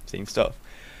same stuff.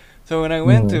 So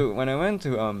Mm-hmm. when I went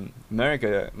to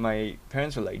America, my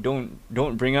parents were like,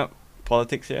 don't bring up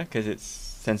politics here because it's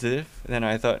sensitive. Then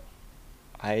I thought,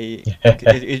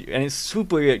 and it's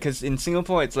super weird because in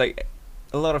Singapore it's like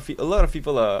a lot of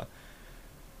people are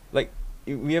like,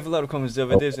 we have a lot of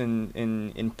conservatives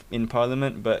in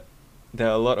parliament, but there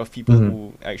are a lot of people Mm-hmm.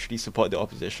 who actually support the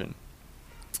opposition.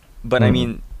 But I Mm-hmm.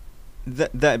 mean,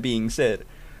 that being said,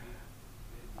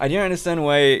 I didn't understand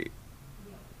why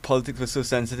politics was so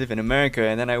sensitive in America,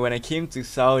 and then when I came to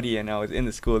Saudi and I was in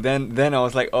the school, then I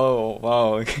was like, oh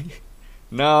wow,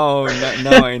 now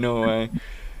I know why.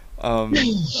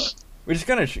 Um, which is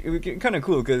kind of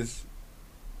cool because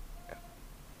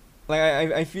like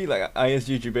I feel like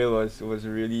ISG Jubail was a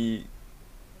really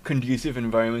conducive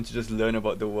environment to just learn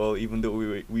about the world, even though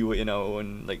we were in our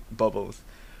own like bubbles.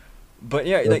 But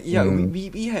yeah, like yeah, Mm-hmm.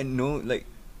 we had no like,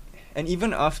 and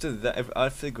even after that,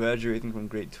 after graduating from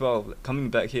grade 12, like, coming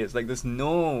back here, it's like there's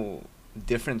no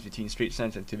difference between Straits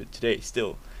Times and Today.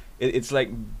 Still, it's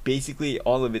like basically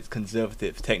all of it's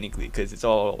conservative technically because it's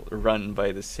all run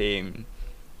by the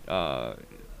uh,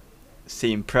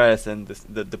 same press, and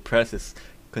the press is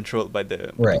controlled by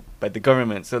Right. the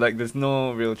government. So like, there's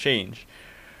no real change.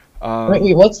 Right. Um,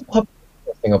 Wait, what's the population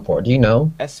of Singapore? Do you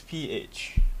know?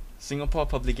 SPH, Singapore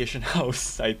Publication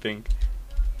House, I think.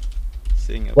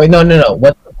 Wait, Singapore. no, no, no.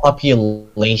 What's the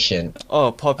population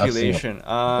Oh, of population.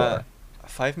 Singapore?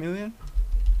 5 million.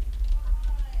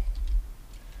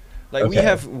 Like we Okay.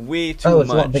 have way Oh, too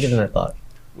it's a lot bigger than much. I thought.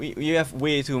 We have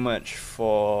way too much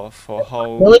for how.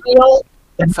 Really, y'all?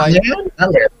 That's Five.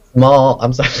 small.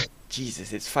 I'm sorry.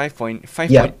 Jesus, it's five point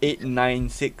Yeah.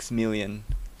 896 million.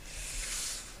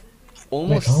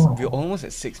 we're God. almost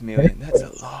at 6 Very million. That's a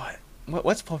close. lot.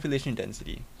 What's population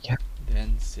density? Yeah.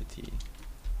 Density.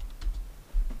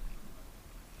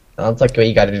 Sounds like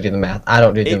you gotta do the math. I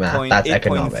don't do the Eight math. point That's eight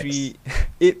point economics. three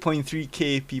 8.3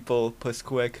 k people per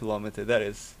square kilometer. That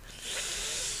is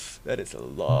a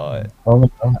lot. Oh my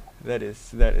God. That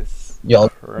is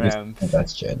Y'all, this cramped.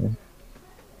 question.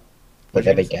 What Look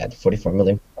you at gonna it say? again. 44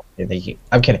 million.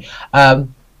 I'm kidding.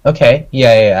 Okay.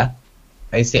 Yeah.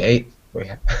 I see.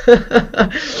 Wait.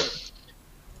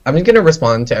 I'm just gonna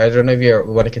respond to. I don't know if you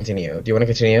want to continue. Do you want to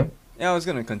continue? Yeah, I was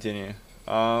gonna continue.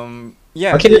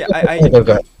 Yeah. So Okay. yeah, Go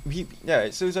ahead. we yeah.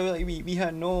 So like we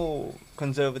had no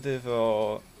conservative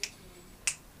or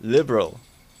liberal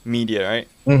media, right?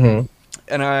 Mm-hmm.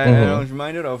 And I Mm-hmm. was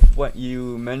reminded of what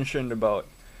you mentioned about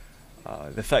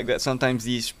the fact that sometimes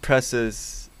these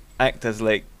presses act as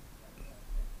like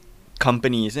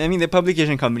companies. I mean, they're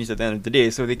publication companies at the end of the day,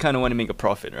 so they kind of want to make a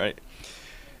profit, right?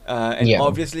 And Yeah.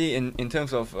 obviously, in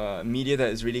terms of media that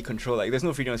is really controlled, like there's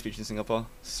no freedom of speech in Singapore,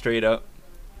 straight up,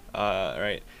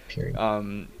 right? Period.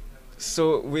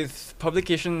 So with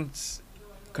publications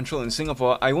controlled in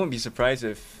Singapore, I won't be surprised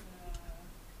if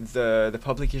the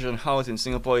publication house in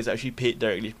Singapore is actually paid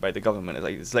directly by the government.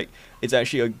 It's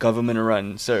actually a government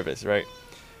run service, right?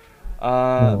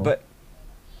 Mm. But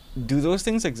do those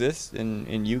things exist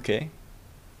in UK,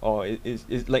 or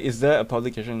is there a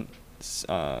publication?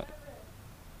 Uh,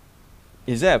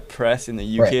 is there a press in the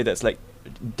Right. UK that's like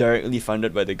directly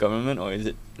funded by the government, or is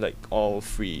it like all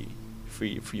free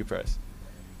press?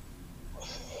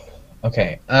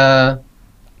 Okay.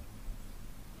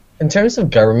 In terms of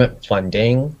government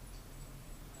funding,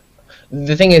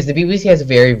 the thing is, the BBC has a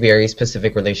very, very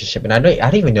specific relationship, and I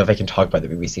don't even know if I can talk about the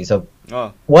BBC. So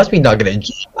Oh, watch me not get a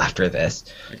job after this.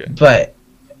 okay. But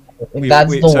that's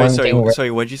Wait. the Sorry, one thing where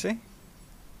sorry. What'd you say?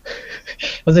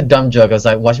 it was a dumb joke. I was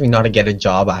like, watch me not get a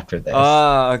job after this.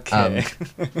 Ah, Um, okay.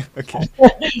 Okay.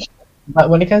 but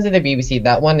when it comes to the BBC,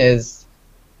 that one is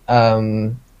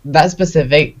that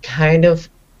specific kind of.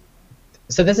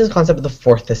 So this is concept of the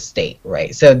fourth estate,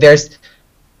 right? So there's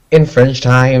in French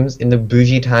times, in the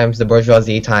bougie times, the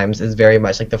bourgeoisie times is very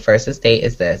much like the first estate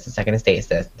is this, the second estate is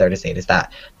this, the third estate is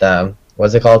that. The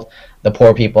what's it called? The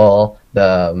poor people,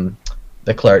 the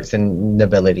clerks and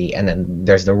nobility, and then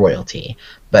there's the royalty.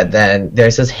 But then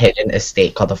there's this hidden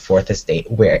estate called the fourth estate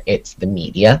where it's the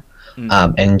media,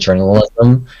 Mm. and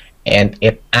journalism, and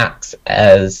it acts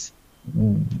as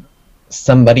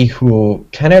somebody who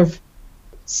kind of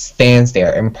stands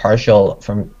there impartial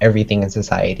from everything in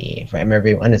society, from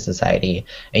everyone in society,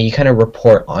 and you kind of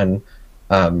report on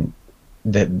um,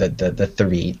 the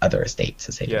three other estates,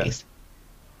 to say the Yeah. least.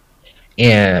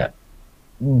 And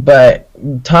but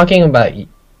talking about,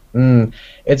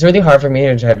 it's really hard for me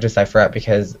to try to decipher it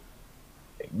because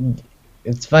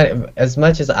it's fun. As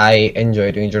much as I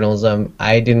enjoy doing journalism,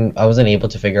 I wasn't able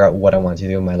to figure out what I want to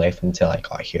do in my life until I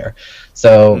got here.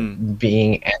 So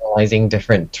being analyzing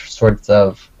different sorts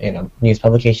of news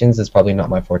publications is probably not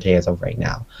my forte as of right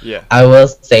now. Yeah. I will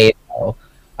say though,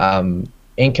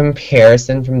 in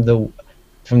comparison from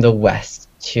the west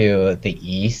to the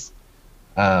east,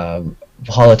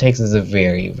 politics is a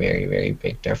very, very, very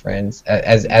big difference,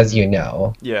 as you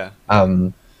know. Yeah.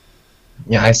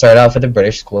 Yeah, I started off at the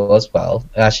British school as well.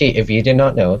 Actually, if you did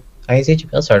not know,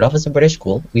 ISHBL started off as a British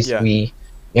school. Yeah. We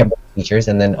had British teachers,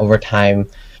 and then over time,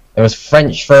 it was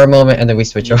French for a moment, and then we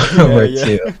switched Yeah, over yeah.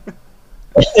 to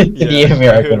Yeah,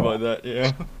 the I heard American one. about that.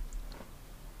 Yeah.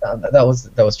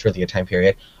 That was truly a time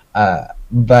period.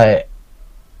 But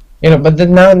but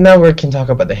then now we can talk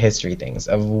about the history things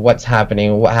of what's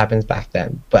happening, what happens back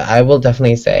then. But I will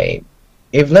definitely say,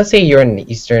 if let's say you're in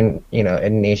Eastern, in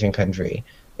an Asian country,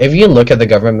 if you look at the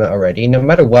government already, no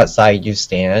matter what side you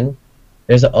stand,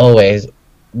 there's always,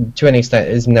 to an extent,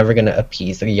 is never going to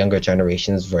appease the younger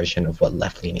generation's version of what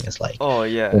left leaning is like. Oh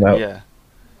yeah. You know? Yeah.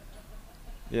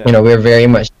 Yeah. We're very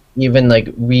much, even like,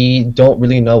 we don't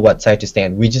really know what side to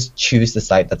stand. We just choose the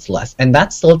side that's less, and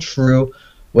that's still true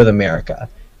with America.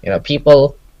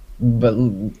 People, but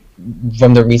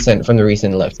from the recent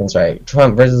elections, right?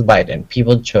 Trump versus Biden.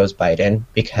 People chose Biden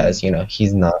because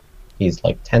he's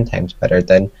like 10 times better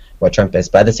than what Trump is.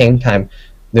 But at the same time,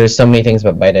 there's so many things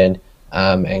about Biden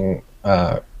and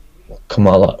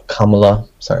Kamala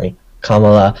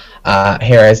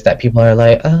Harris that people are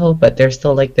like, oh, but they're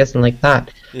still like this and like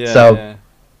that. Yeah. So Yeah.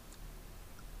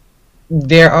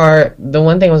 the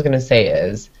one thing I was gonna say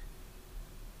is,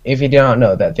 if you do not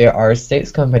know that there are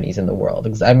 6 companies in the world,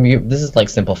 because this is like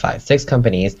simplified, 6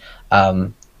 companies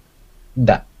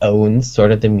that owns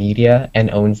sort of the media and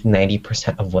owns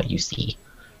 90% of what you see,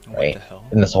 What right? the hell?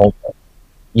 In this whole,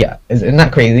 yeah, isn't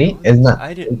that crazy? Isn't that?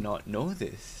 I did not know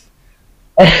this.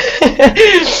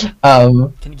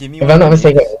 Can you give me if one I'm of not the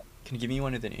mistaken, names? Can you give me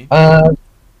one of the names? uh,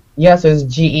 yeah, so it's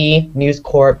GE, News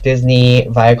Corp, Disney,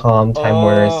 Viacom, Time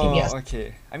Warner, CBS. Oh,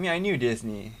 okay. I mean, I knew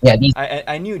Disney. Yeah, these.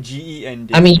 I knew GE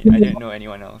and I mean, Disney. I didn't know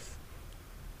anyone else.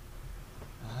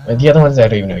 the other ones I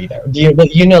don't even know Ah. either.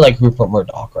 You know like Rupert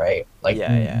Murdoch, right?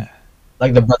 Yeah, yeah,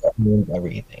 Like the brother who owns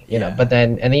everything, you know. yeah. But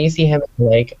then you see him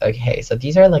like, okay, so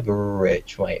these are like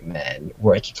rich white men,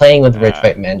 rich playing with rich Ah,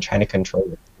 white men, trying to control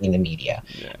the media.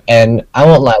 yeah. And I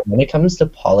won't lie, when it comes to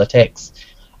politics,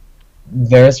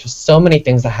 there's so many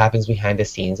things that happens behind the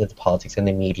scenes of the politics and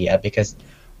the media because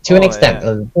Oh, yeah.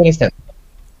 to an extent,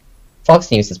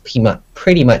 Fox News is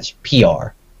pretty much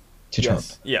PR to Trump,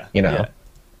 Yes. Yeah. you know. Yeah.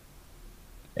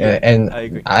 Yeah. And I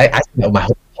agree. I know my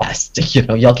whole past, you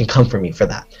know, y'all can come for me for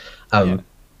that. Yeah. Um,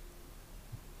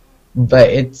 but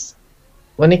it's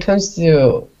when it comes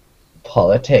to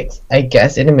politics, I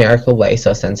guess in America why it's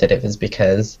so sensitive is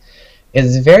because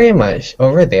it's very much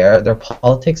over there. Their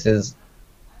politics is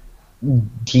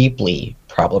deeply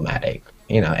problematic,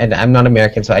 you know. And I'm not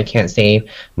American, so I can't say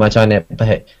much on it.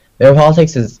 But their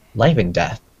politics is life and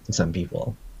death to some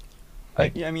people.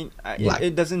 Like Yeah, I mean, black.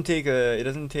 it doesn't take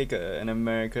an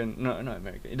American, no, not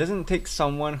American. It doesn't take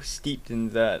someone who's steeped in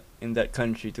that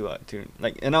country to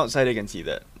like an outsider can see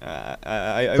that.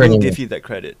 I will Pretty give much, you that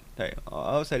credit. Like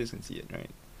outsiders can see it, right?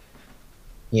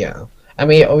 yeah. I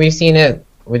mean, we've seen it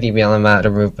with the BLM Matter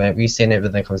movement. We've seen it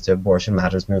when it comes to abortion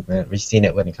matters movement. We've seen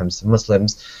it when it comes to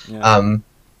Muslims. Yeah. Um,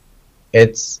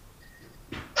 it's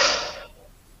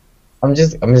I'm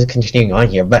just continuing on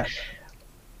here, but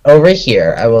over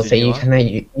here, I will say Continue you on. kind of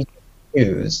you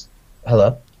choose.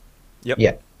 Hello. Yep.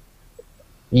 Yeah,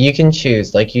 you can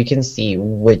choose. Like you can see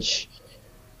which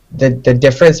the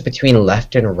difference between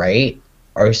left and right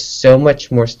are so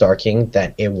much more starking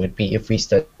than it would be if we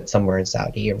stood somewhere in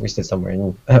Saudi, if we stood somewhere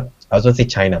in I was going to say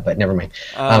China, but never mind.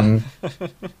 Uh, Um,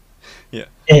 yeah.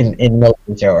 in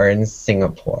Malaysia or in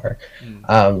Singapore,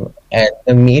 Mm. and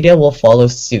the media will follow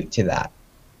suit to that.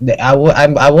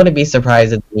 I wouldn't be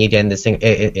surprised if the media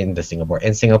in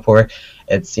Singapore,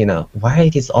 it's you know why are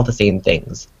these all the same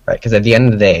things, right? Because at the end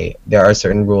of the day, there are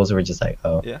certain rules where we're just like,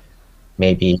 oh, Yeah.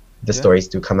 maybe the Yeah. stories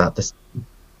do come out this.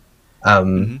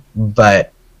 Mm-hmm.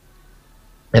 But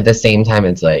at the same time,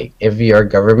 it's like if your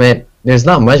government, there's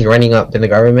not much running up in the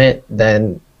government,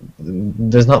 then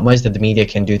there's not much that the media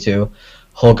can do to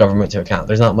hold government to account.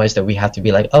 There's not much that we have to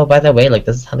be like, oh, by the way, like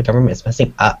this is how the government is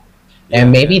messing up. And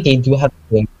Yeah. maybe Yeah. they do have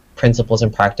the same principles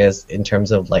and practice in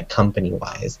terms of like company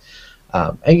wise.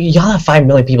 And y'all have 5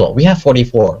 million people. We have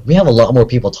 44. We have a lot more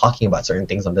people talking about certain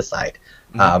things on this side.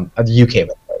 Mm-hmm. Of the UK,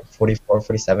 but 44,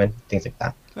 47, things like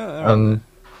that. Around there. Um,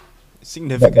 but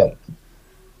Significant.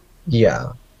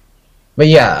 yeah, but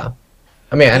yeah.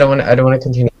 I mean, Yeah. I don't want to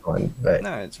continue on, but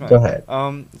No, it's go fine. ahead.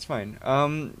 It's fine.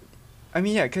 I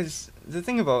mean, yeah, because the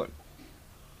thing about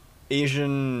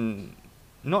Asian,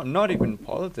 not even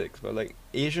politics, but like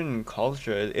Asian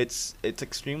culture, it's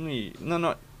extremely no,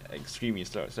 not extremely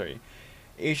sorry.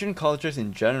 Asian cultures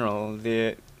in general,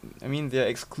 I mean, they're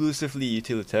exclusively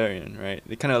utilitarian, right?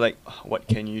 They kind of like, what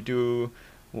can you do?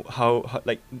 How,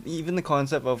 like, even the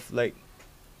concept of like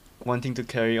wanting to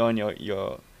carry on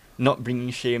your not bringing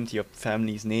shame to your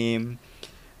family's name,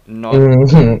 not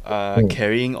Mhm.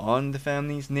 carrying on the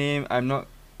family's name. I'm not,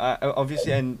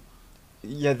 obviously, and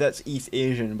yeah, that's East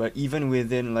Asian, but even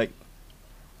within like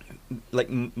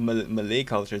Malay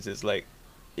cultures, it's like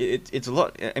it's a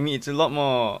lot. I mean, it's a lot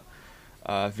more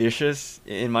vicious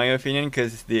in my opinion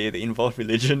because they involve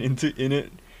religion in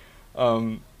it.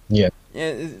 Um, Yeah.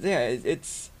 yeah,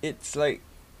 it's like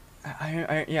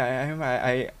yeah, I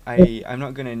remember I'm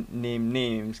not gonna name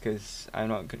names because I'm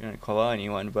not gonna call out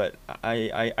anyone, but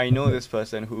I know this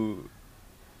person who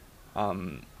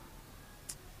um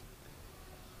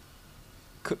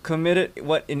committed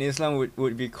what in Islam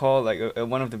would be called like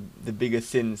one of the biggest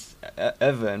sins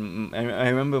ever. And I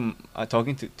remember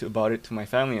talking to about it to my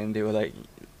family, and they were like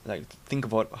think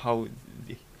about how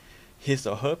his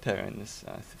or her parents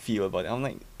feel about it. I'm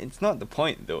like, it's not the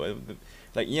point though.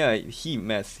 Like, yeah, he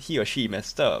or she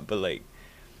messed up, but like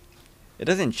it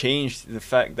doesn't change the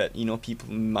fact that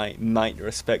people might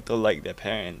respect or like their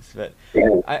parents. But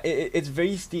it's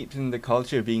very steeped in the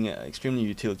culture of being extremely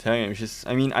utilitarian, which is,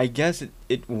 I mean, I guess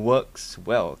it works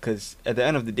well because at the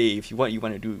end of the day, if what you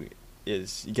want to do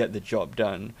is get the job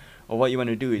done, or what you want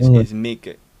to do Mhm. is make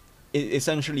it,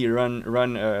 essentially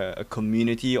run a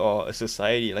community or a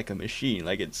society like a machine,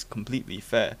 like it's completely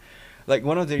fair. Like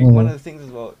one of Mhm. the things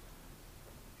about,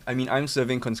 I mean, I'm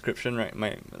serving conscription, right?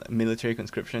 My military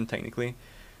conscription, technically,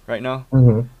 right now.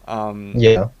 Mhm. Um,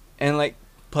 Yeah. and like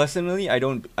personally, I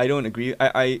don't agree.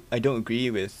 I don't agree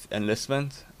with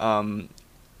enlistment.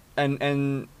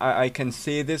 And I can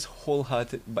say this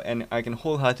and I can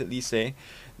wholeheartedly say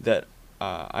that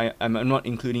I'm not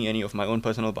including any of my own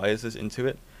personal biases into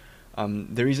it.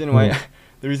 The reason why Mm.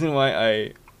 the reason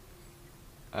why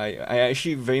I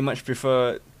actually very much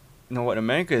prefer, what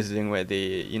America is doing, where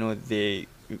they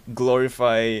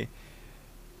glorify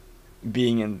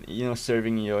being in,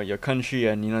 serving your country.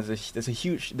 And there's a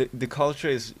huge, the culture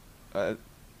is,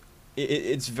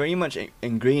 it's very much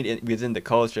ingrained within the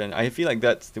culture, and I feel like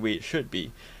that's the way it should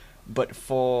be. But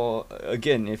for,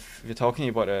 again, if you're talking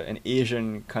about an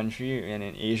Asian country and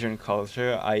an Asian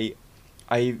culture, I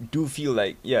do feel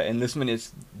like, yeah, enlistment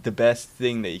is the best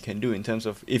thing that you can do in terms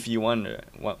of, if you want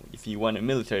a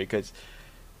military, because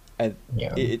Yeah.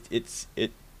 if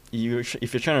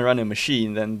you're trying to run a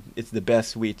machine, then it's the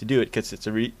best way to do it, because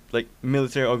like,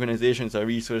 military organizations are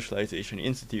research socialization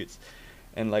institutes.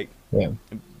 And, like, Yeah.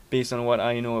 based on what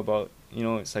I know about,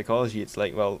 psychology, it's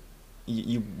like, well,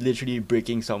 you literally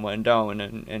breaking someone down,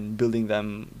 and building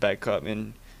them back up,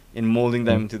 and molding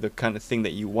them to the kind of thing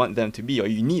that you want them to be, or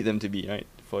you need them to be, right,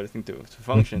 for the thing to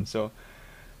function. Mhm. So,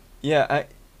 yeah,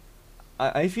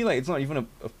 I feel like it's not even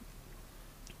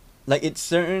like, it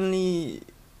certainly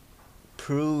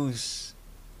proves,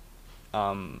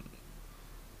 um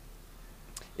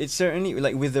it's certainly,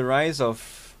 like, with the rise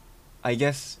of, I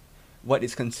guess, what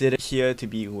is considered here to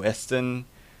be Western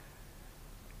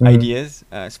Mhm. ideas,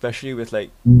 especially with,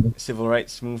 like, Mhm. civil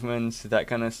rights movements, that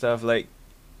kind of stuff.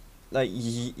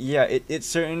 Yeah, it's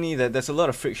certainly that there's a lot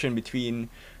of friction between,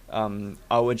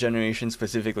 our generation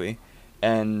specifically,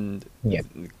 and Yeah.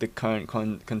 the current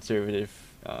conservative,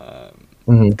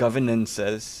 Mhm.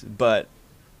 governances. But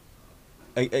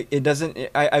it doesn't.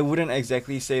 I wouldn't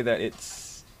exactly say that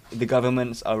it's the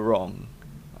governments are wrong,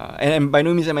 and by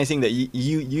no means am I saying that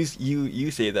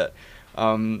you say that,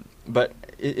 but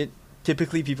it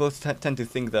typically people tend to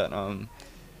think that,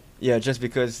 yeah, just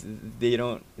because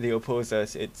they oppose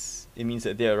us, it means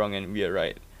that they are wrong and we are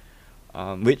right,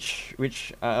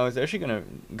 which I was actually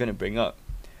gonna bring up.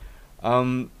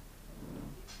 um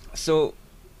so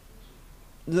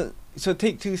so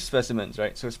take two specimens,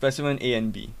 right? So specimen A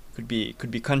and B could be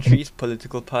countries,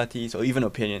 political parties, or even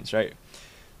opinions, right?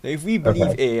 So if we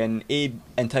believe Okay. A, and A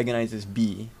antagonizes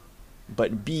B,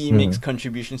 but B makes Mhm.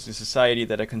 contributions to society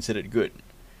that are considered good,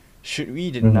 should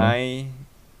we Mhm. deny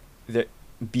the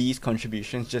B's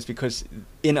contributions just because,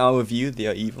 in our view, they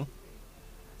are evil?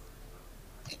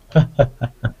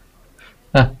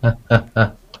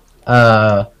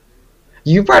 uh,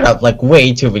 you brought up like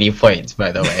way too many points,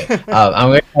 by the way.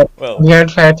 I'm Well, gonna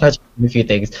try to touch on a few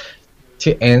things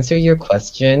to answer your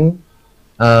question.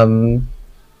 Um,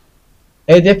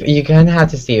 you kind of have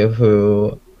to see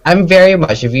who. I'm very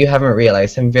much, if you haven't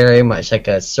realized, I'm very much like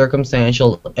a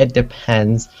circumstantial. It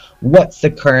depends. What's the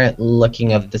current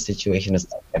looking of mm, the situation as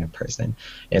that kind of person,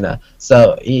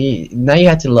 So now you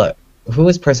have to look who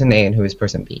is person A and who is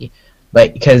person B,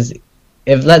 like because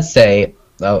if let's say,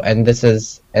 oh, and this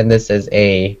is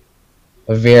a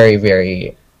very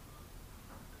very,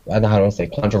 I don't know how to say,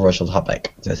 controversial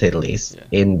topic, to say the least, yeah,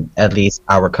 in at least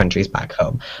our countries back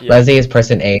home. yeah, Let's say it's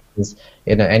person A is,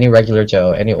 any regular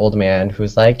Joe, any old man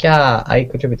who's like, yeah, I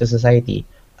contribute to society.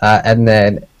 And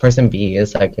then person B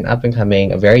is like an up and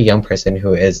coming, a very young person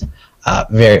who is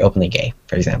very openly gay,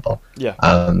 for example. yeah.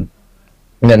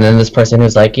 And then this person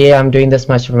who's like, yeah, I'm doing this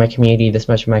much for my community, this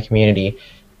much for my community.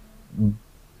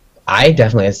 I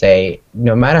definitely say,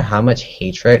 no matter how much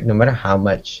hatred, no matter how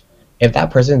much, if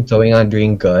that person's going on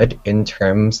doing good in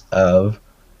terms of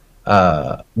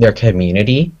their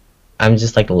community, I'm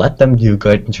just like, let them do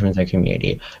good in terms of their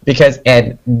community. Because,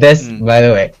 and this, Mm, by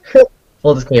the way,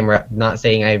 full disclaimer, not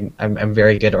saying I'm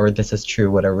very good or this is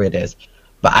true, whatever it is,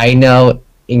 but I know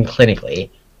in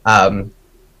clinically, um,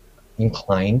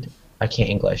 inclined, I can't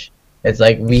English. It's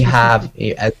like we have,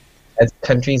 as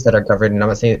countries that are governed, and I'm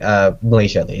not saying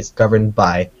Malaysia at least, governed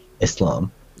by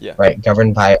Islam, yeah. right?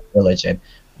 Governed by religion.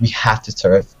 We have to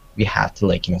serve. We have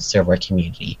to serve our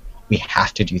community. We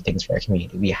have to do things for our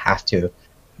community. We have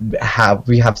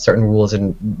certain rules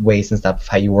and ways and stuff of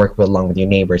how you work along with your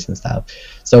neighbors and stuff.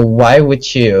 So why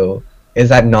would you? Is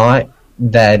that not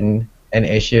then an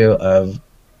issue of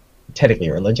technically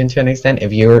religion to an extent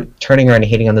if you're turning around and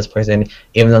hating on this person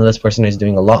even though this person is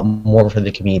doing a lot more for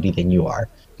the community than you are,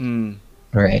 Mm,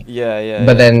 right? yeah, yeah,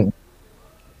 But yeah, then,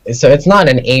 so it's not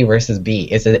an A versus B,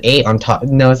 it's an A on top.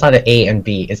 No, it's not an A and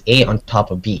B, it's A on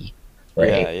top of B, yeah,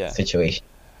 right, yeah. situation.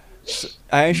 So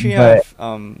I actually But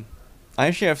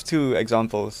have two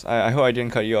examples. I hope I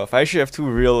didn't cut you off. I actually have two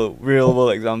real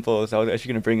world examples I was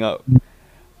actually gonna bring up.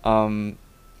 Um,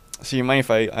 So you mind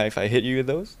if I hit you with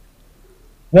those?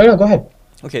 No, no, go ahead.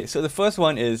 Okay, so the first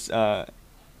one is uh,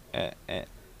 uh,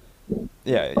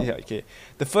 yeah, okay.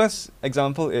 The first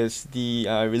example is the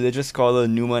religious scholar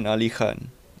Numan Ali Khan.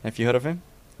 Have you heard of him?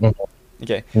 Mhm.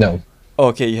 Okay. No, Oh,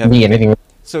 okay, you haven't. me Okay. anything.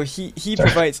 So he Sorry.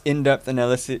 provides in-depth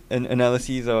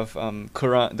analyses of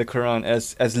the Quran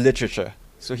as literature.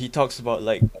 So he talks about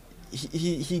like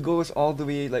he goes all the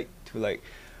way like to like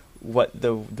what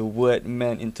the word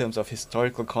meant in terms of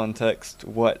historical context,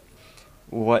 what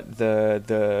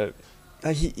the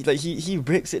he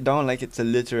breaks it down like it's a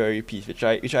literary piece, which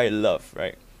I love,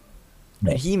 right?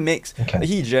 And Okay.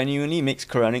 he genuinely makes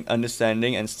Quranic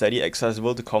understanding and study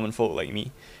accessible to common folk like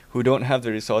me, who don't have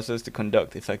the resources to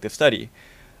conduct effective study.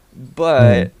 Mhm.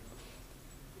 But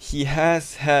he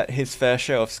has had his fair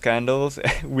share of scandals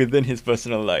within his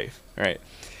personal life, right?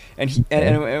 And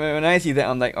Okay. when I see that,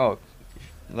 I'm like, oh,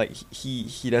 like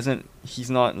he's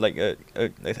not like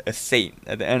a saint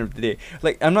at the end of the day.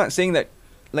 Like I'm not saying that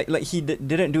like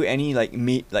didn't do any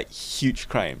like huge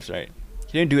crimes, right?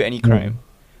 He didn't do any Mhm. crime.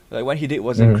 Like what he did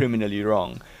wasn't Mhm. criminally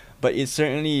wrong, but it's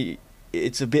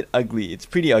a bit ugly. It's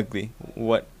pretty ugly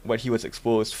what he was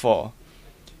exposed for.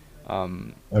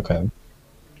 Um, Okay.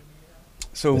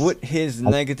 so This. would his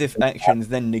negative actions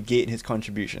then negate his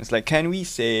contributions? Like, can we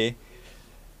say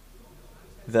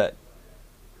that?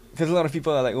 Because a lot of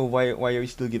people are like, oh, why are we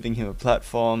still giving him a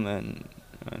platform? And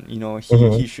he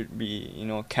Mhm. should be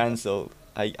cancelled.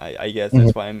 I guess Mhm.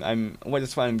 that's why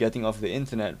that's why I'm getting off the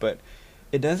internet. But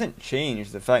it doesn't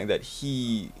change the fact that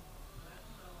he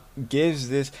gives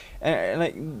this and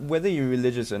like whether you're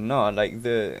religious or not, like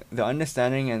the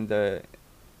understanding and the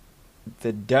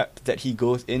depth that he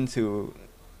goes into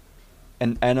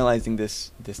and analyzing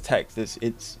this text is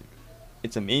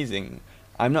it's amazing.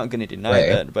 I'm not gonna deny Right.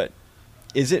 that, but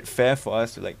is it fair for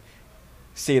us to like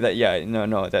say that yeah,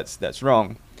 no, that's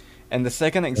wrong? And the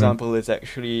second Mhm. example is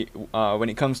actually when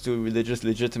it comes to religious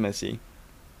legitimacy.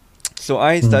 So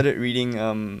I Mhm. started reading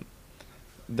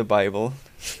the Bible,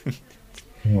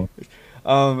 Mhm.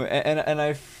 and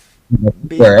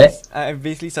Right. I've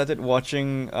basically started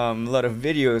watching a lot of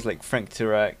videos like Frank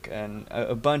Turak and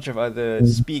a bunch of other Mhm.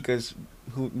 speakers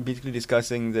who basically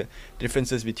discussing the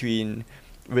differences between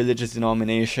religious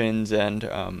denominations and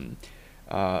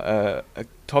a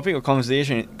topic of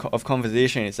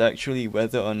conversation is actually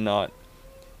whether or not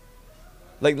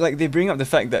like they bring up the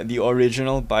fact that the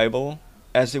original Bible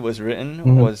as it was written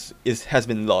Mhm. has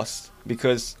been lost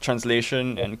because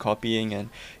translation and copying, and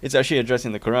it's actually addressed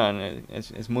in the Quran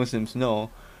as Muslims know.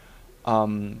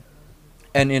 um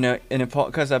and in a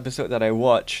podcast episode that I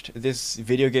watched, this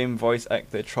video game voice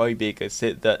actor Troy Baker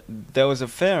said that there was a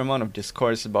fair amount of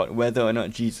discourse about whether or not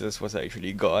Jesus was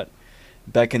actually God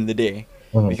back in the day,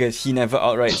 Mhm. because he never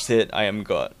outright said, "I am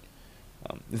God."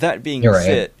 That being You're right.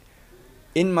 said,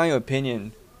 in my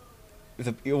opinion,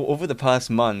 over the past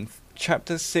month,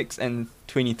 chapter 6 and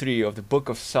 23 of the book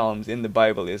of Psalms in the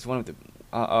Bible is one of the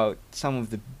some of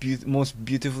the most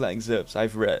beautiful excerpts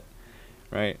I've read,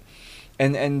 right?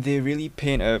 And they really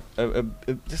paint a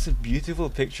just a beautiful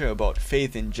picture about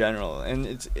faith in general, and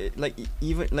like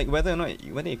even like whether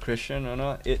you're Christian or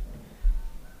not,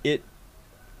 it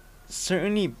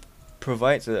certainly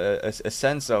provides a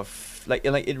sense of like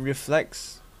it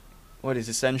reflects what is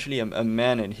essentially a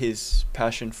man and his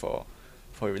passion for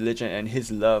religion and his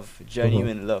love, Mhm.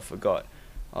 genuine love for God.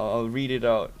 I'll read it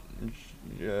out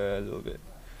a little bit.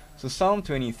 So Psalm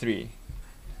 23,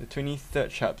 the 23rd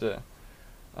chapter.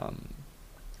 Um,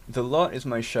 the Lord is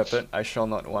my shepherd, I shall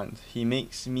not want. He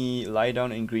makes me lie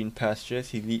down in green pastures.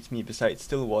 He leads me beside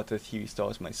still waters. He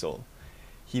restores my soul.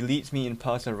 He leads me in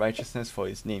paths of righteousness for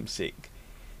his name's sake.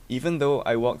 Even though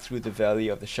I walk through the valley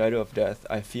of the shadow of death,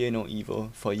 I fear no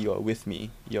evil, for you are with me.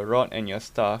 Your rod and your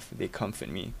staff, they comfort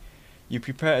me. You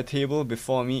prepare a table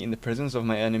before me in the presence of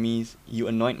my enemies. You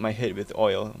anoint my head with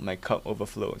oil, my cup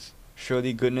overflows.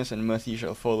 Surely goodness and mercy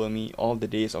shall follow me all the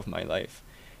days of my life,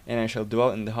 and I shall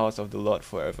dwell in the house of the Lord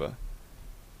forever.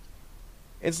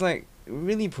 It's like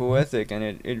really poetic, and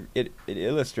it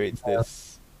illustrates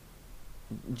this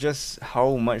just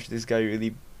how much this guy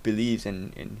really believes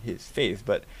in his faith.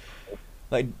 But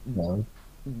like, Yeah.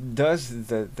 does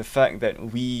the fact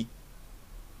that we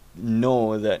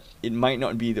know that it might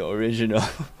not be the original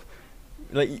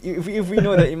like if we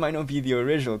know that it might not be the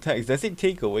original text, does it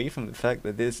take away from the fact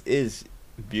that this is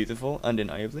beautiful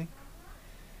undeniably?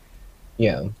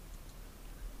 Yeah.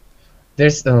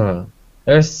 There's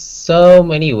there's so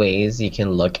many ways you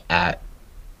can look at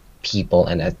people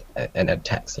and a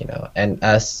text, and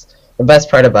us. The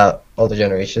best part about older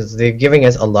generations, they're giving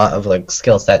us a lot of like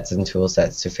skill sets and tool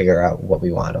sets to figure out what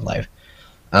we want in life.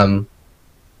 Um,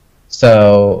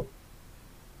 so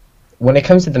when it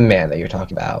comes to the man that you're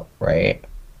talking about, right?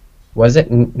 Was it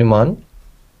Numan?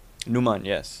 Numan,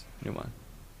 yes, Numan.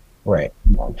 Right.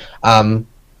 Numan.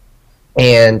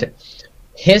 And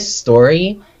his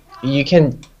story, you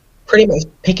can pretty much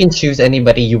pick and choose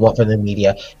anybody you want from the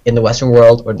media in the Western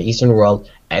world or the Eastern world,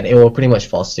 and it will pretty much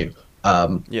fall suit.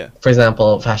 Yeah. For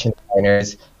example, fashion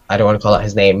designers. I don't want to call out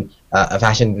his name. A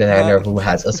fashion designer who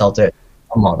has assaulted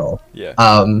a model. Yeah.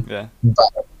 Um, Yeah.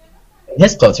 but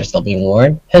his clothes are still being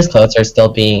worn. His clothes are still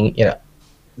being, yeah,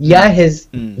 Mm. his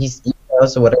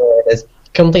ethos or whatever it is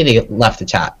completely left the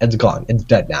chat. It's gone. It's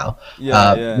dead now.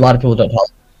 Yeah. A Yeah. lot of people don't talk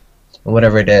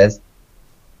whatever it is.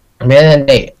 Man,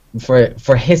 hey,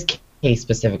 for his case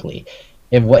specifically,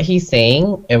 if what he's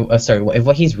saying, if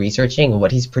what he's researching and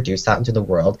what he's produced out into the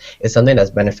world is something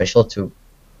that's beneficial to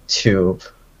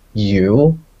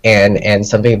you and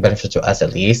something beneficial to us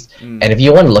at least, Mm. and if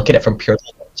you want to look at it from purely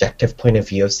objective point of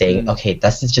view of saying, Mm. okay,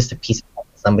 this is just a piece of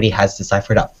somebody has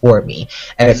deciphered out for me,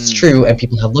 and it's Mm. true, and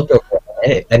people have looked over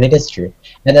it, and it is true,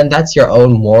 and then that's your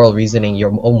own moral reasoning, your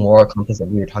own moral compass that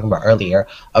we were talking about earlier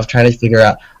of trying to figure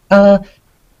out,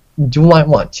 do I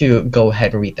want to go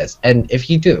ahead and read this? And if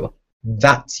you do,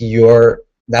 that's your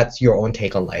own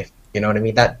take on life. You know what I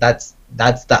mean? That's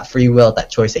that free will, that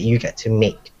choice that you get to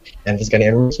make, and if it's going to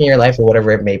enrich in your life or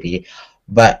whatever it may be.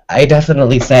 But I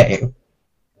definitely say,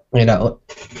 you know,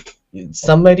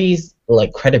 somebody's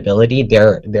like credibility,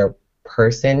 their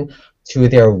person to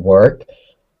their work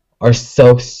are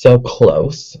so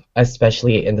close,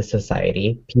 especially in the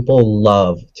society. People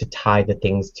love to tie the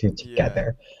things Yeah.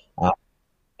 together. Uh,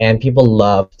 and people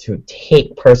love to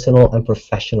take personal and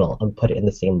professional and put it in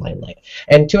the same limelight.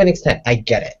 And to an extent, I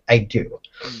get it. I do.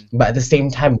 Mm. But at the same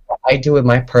time, what I do in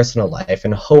my personal life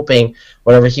and hoping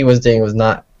whatever he was doing was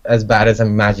not as bad as I'm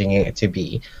imagining it to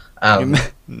be, You um,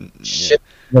 yeah. should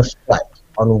reflect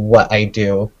on what I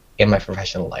do in my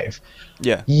professional life.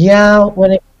 Yeah. Yeah,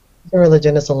 when it comes to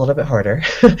religion, it's a little bit harder.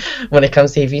 When it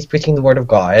comes to if he's preaching the word of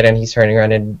God and he's turning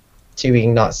around and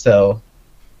doing not so,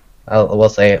 we'll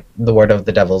say the word of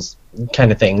the devils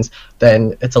kind of things,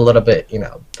 then it's a little bit,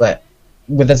 but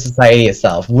within society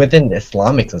itself, within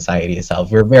Islamic society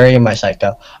itself, we're very much like,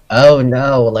 oh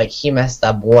no, like he messed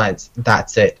up once,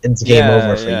 that's it, it's game Yeah.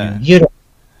 over for you. Yeah. You don't,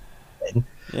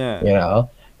 Yeah. you know.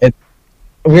 It,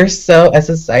 we're so, as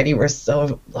a society, we're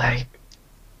so like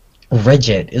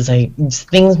rigid. It's like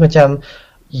things macam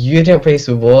you didn't play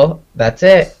subuh, that's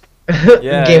it.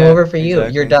 Yeah. Game Yeah. over for you.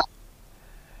 You're Exactly. done.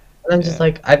 And I'm just Yeah.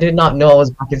 like, I did not know I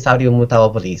was back in Saudi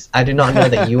Mutawa Police. I did not know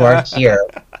that you are here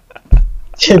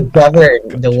to govern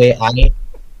the way I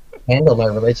handle my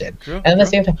religion. True. And at the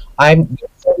True. same time,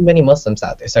 there's so many Muslims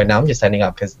out there. Sorry, now I'm just ending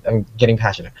up because I'm getting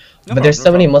passionate. No But there's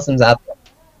problem. No so many problem. Muslims out there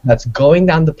that's going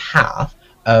down the path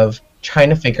of trying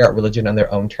to figure out religion on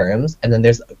their own terms, and then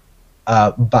there's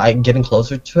by getting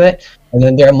closer to it, and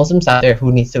then there are Muslims out there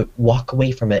who needs to walk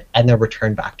away from it and then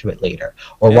return back to it later,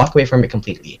 or Yeah. walk away from it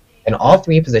completely. In all Yeah.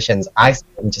 three positions, I'm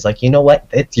just like, you know what?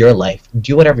 It's your life.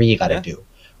 Do whatever you gotta Yeah. do.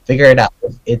 Figure it out.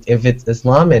 If it's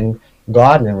Islam and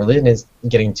God and religion is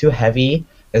getting too heavy,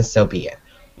 then so be it.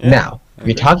 Yeah. Now, if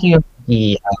you're Agree. talking about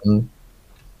the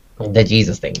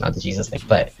Jesus thing, not the Jesus thing,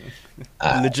 but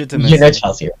Legitimacy.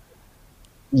 Chelsea.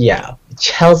 Yeah,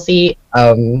 Chelsea.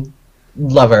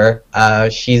 Love her.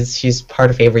 She's part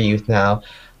of Favor Youth now,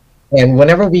 and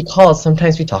whenever we call,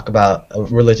 sometimes we talk about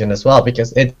religion as well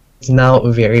because it's now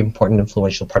a very important,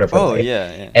 influential part of her Oh life.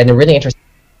 yeah. Yeah. And a really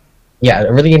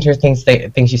interesting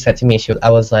thing she said to me. I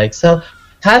was like, so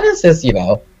how does this,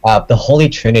 the Holy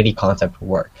Trinity concept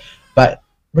work? But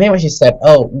pretty much she said,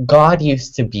 oh, God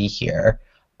used to be here.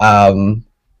 Um,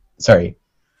 sorry,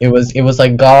 it was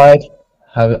like God.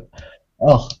 Have,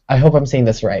 oh, I hope I'm saying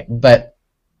this right, but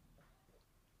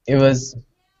it was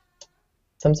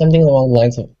something along the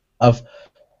lines of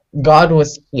God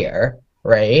was here,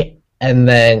 right? And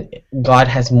then God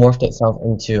has morphed itself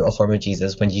into a form of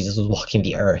Jesus when Jesus was walking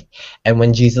the earth. And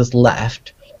when Jesus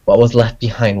left, what was left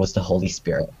behind was the Holy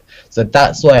Spirit. So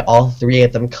that's why all three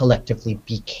of them collectively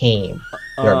became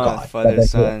their God. Father,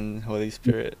 Son, Holy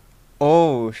Spirit.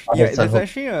 Oh, Father, yeah. Son, There's Holy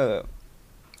actually a.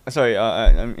 Sorry.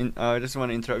 I just want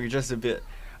to interrupt you just a bit.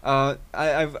 I've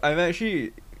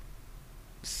actually.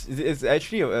 It's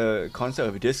actually a concept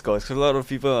of discourse because a lot of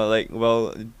people are like,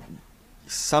 well,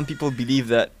 some people believe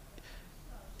that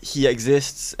he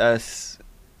exists as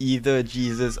either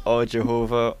Jesus or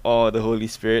Jehovah or the Holy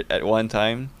Spirit at one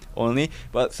time only,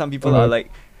 but some people are Mhm.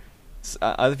 like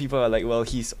other people are like, well,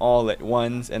 he's all at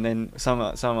once, and then some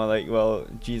are like, well,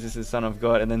 Jesus is Son of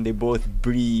God, and then they both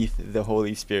breathe the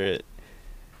Holy Spirit.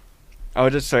 I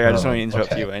just want to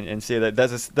interrupt Okay. you and say that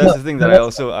that's No, the thing no, that I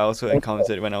that's also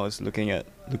encountered when I was looking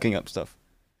up stuff.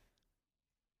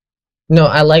 No,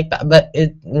 I like that, but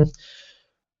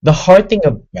the hard thing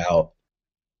about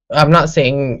I'm not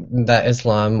saying that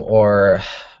Islam or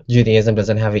Judaism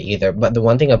doesn't have it either, but the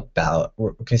one thing about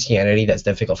Christianity that's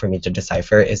difficult for me to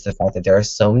decipher is the fact that there are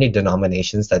so many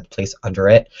denominations that place under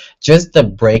it. Just the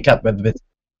breakup with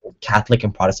Catholic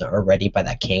and Protestant already by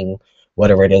that king,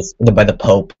 whatever it is, by the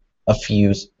Pope a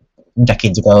few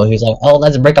decades ago. He was like, "Oh,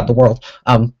 let's break up the world."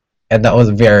 And that was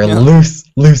very Yeah. loose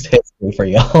history for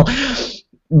y'all.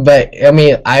 But I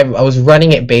mean, I was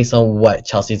running it based on what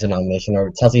Chelsea's denomination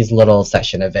or Chelsea's little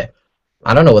section of it.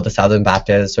 I don't know what the Southern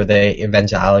Baptist or the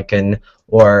Evangelican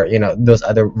or those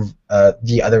other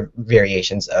the other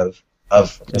variations of Yeah.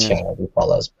 Christianity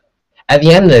follows. At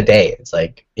the end of the day, it's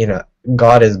like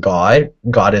God is God.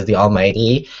 God is the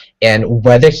Almighty, and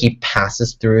whether He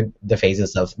passes through the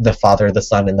phases of the Father, the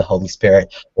Son, and the Holy Spirit,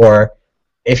 or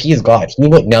if He is God, He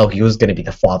would know He was going to be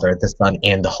the Father, the Son,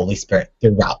 and the Holy Spirit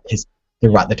throughout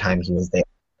the time He was there,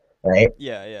 right?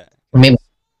 Yeah, yeah. Maybe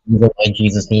reason why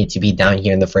Jesus needed to be down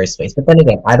here in the first place. But then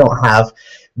again, I don't have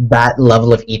that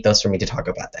level of ethos for me to talk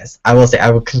about this. I will say I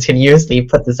will continuously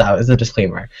put this out as a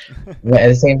disclaimer. But at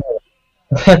the same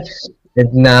time,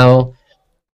 it's now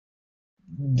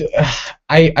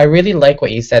I really like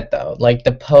what you said though. Like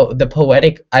the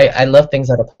poetic I love things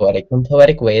that are poetic. The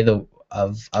poetic way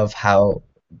of how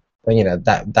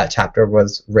that chapter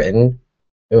was written.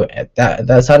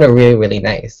 That sounded really really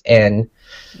nice. And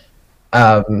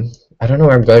I don't know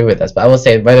where I'm going with this, but I will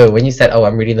say, by the way, when you said, "Oh,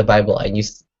 I'm reading the Bible," and you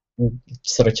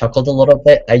sort of chuckled a little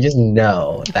bit, I just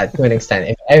know that to an extent,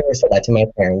 if I ever said that to my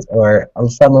parents, or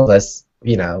some of us,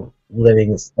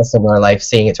 living a similar life,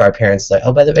 saying it to our parents, like,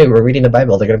 "Oh, by the way, we're reading the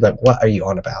Bible," they're gonna be like, "What are you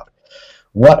on about?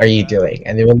 What are you doing?"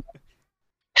 And they will.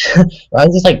 I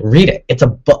was just like, "Read it. It's a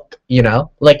book,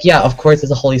 Like, yeah, of course,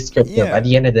 it's a holy scripture. But at Yeah.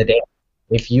 the end of the day,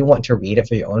 if you want to read it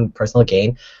for your own personal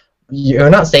gain, you're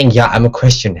not saying, "Yeah, I'm a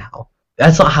Christian now."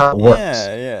 That's not how it works.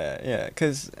 Yeah, yeah, yeah.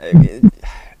 Because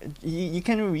you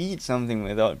can read something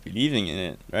without believing in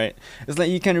it, right? It's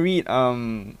like you can read how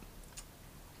do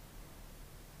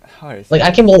I Like say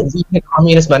I can this? read the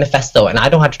Communist Manifesto, and I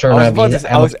don't have to turn I was around and about be.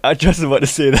 to. I was just about to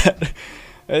say that.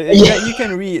 You Yeah.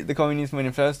 can read the Communist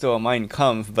Manifesto or Mein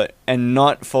Kampf, but and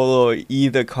not follow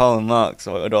either Karl Marx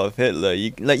or Adolf Hitler.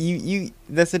 You.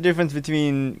 There's a difference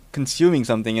between consuming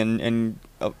something and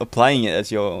applying it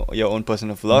as your own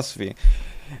personal philosophy.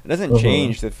 It doesn't Mhm.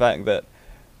 change the fact that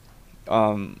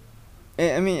um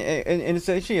I mean, and it's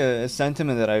actually a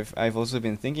sentiment that I've also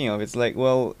been thinking of. It's like,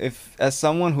 well, if as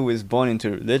someone who is born into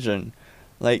religion,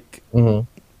 like Mhm.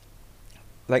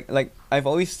 like I've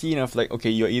always seen of like, okay,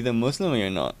 you're either Muslim or you're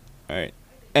not, right?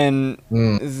 And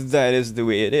Mm. that is the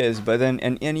way it is. But then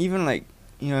and even like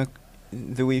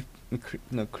the way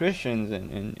Christians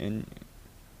and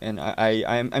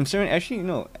I'm certain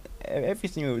actually every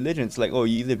single religion it's like, oh,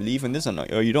 you either believe in this or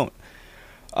not or you don't.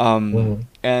 Mhm.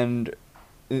 And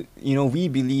we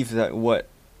believe that what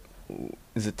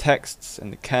the texts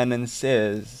and the canon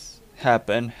says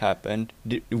happened,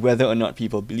 whether or not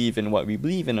people believe in what we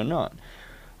believe in or not.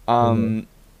 Mhm. Um,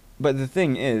 but the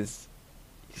thing is,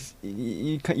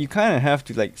 you kind of have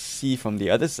to like see from the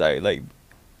other side. Like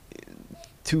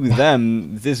to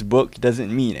them, this book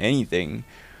doesn't mean anything.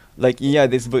 Like yeah,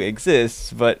 this book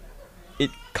exists, but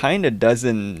it kind of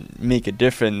doesn't make a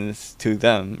difference to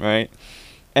them, right?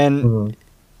 And Mhm.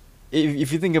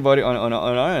 if you think about it on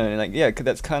our end, like yeah,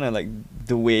 that's kind of like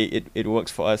the way it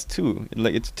works for us too.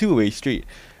 Like it's a two-way street.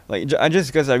 Like just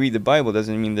because I read the Bible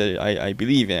doesn't mean that I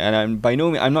believe it. And I'm by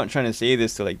no means I'm not trying to say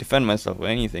this to like defend myself or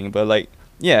anything, but like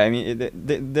yeah, I mean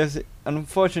there's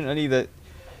unfortunately that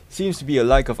seems to be a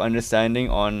lack of understanding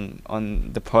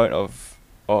on the part of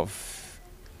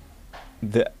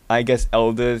the I guess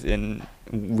elders in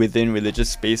within religious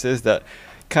spaces that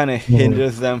kind of Mhm.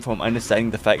 hinders them from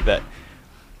understanding the fact that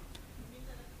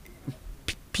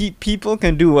people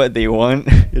can do what they want.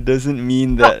 It doesn't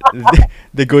mean that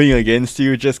they're going against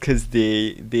you just because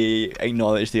they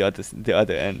acknowledge the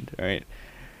other end, right?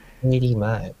 Pretty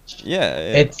much. Yeah,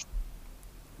 yeah, It's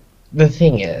the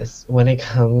thing is when it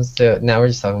comes to now we're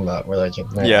just talking about religion.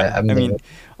 Right? yeah. I'm I the mean,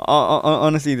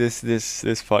 honestly, this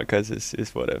podcast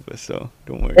is whatever. So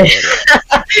don't worry about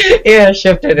it. yeah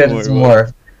shifted Don't and worry it's about more.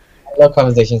 I love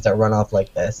conversations that run off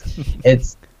like this. it.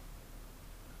 It's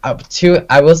up to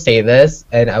I will say this,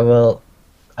 and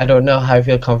I don't know how I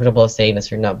feel comfortable saying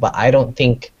this or not, but I don't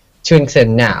think to an extent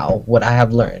now what I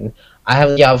have learned. I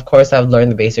have yeah, of course I've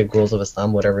learned the basic rules of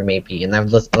Islam, whatever it may be, and I've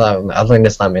learned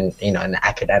Islam in an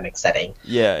academic setting.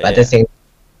 Yeah, But at the yeah, same,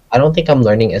 I don't think I'm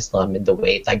learning Islam in the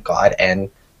way that God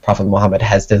and Prophet Muhammad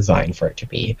has designed for it to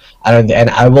be. I don't, and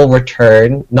I will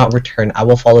not return. I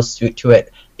will follow suit to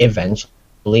it eventually.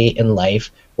 eventually in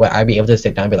life where I'd be able to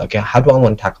sit down and be like, okay, how do I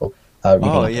want to tackle reading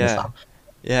Oh up in yeah. Islam?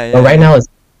 Yeah, But yeah, right yeah. now it's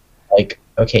like,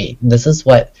 okay, this is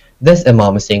what this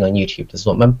imam is saying on YouTube. This is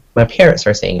what my parents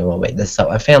are saying in one way. This is what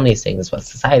my family is saying. This is what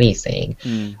society is saying.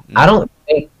 Mm, I mm, don't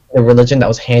think the religion that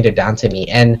was handed down to me,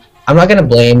 and I'm not gonna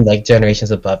blame like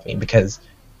generations above me because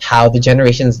how the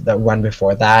generations that run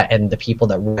before that and the people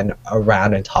that run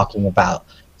around and talking about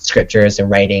scriptures and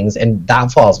writings, and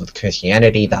that falls with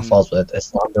Christianity, that mm, falls with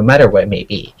Islam, no matter what it may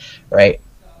be, right?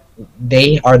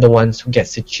 They are the ones who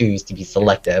gets to choose to be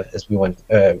selective, as we want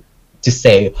to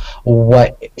say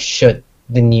what should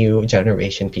the new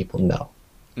generation people know,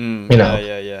 mm. you Yeah, know.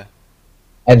 yeah, yeah.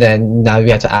 And then now we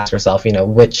have to ask ourselves,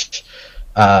 which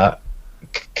uh,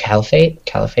 caliph,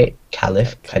 Caliph.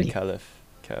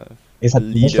 is that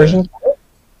the English Leader. version?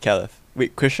 Caliph.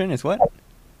 Wait, Christian is what?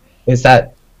 Is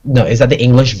that no? Is that the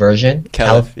English version?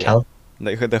 Caliph, yeah. Caliph.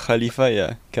 Like the Khalifa,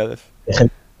 yeah. Caliph.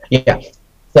 Yeah.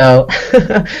 So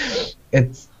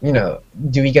it's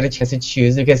do we get a chance to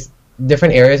choose because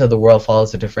different areas of the world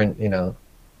follows a different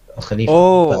khalifa,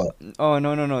 Oh, but oh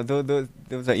no, no, no.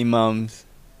 Those are imams.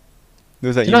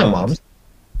 Those are they're not imams. moms.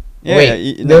 Yeah,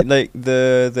 Wait, they're like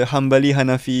the Hanbali,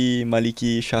 Hanafi,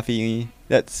 Maliki, Shafi'i.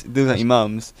 Those are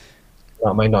imams.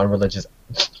 not my non-religious.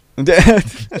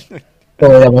 It's The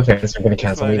way that my parents are going to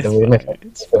cancel me, fine. the It's way my fine. parents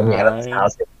It's throw me out of this fine.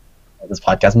 house, this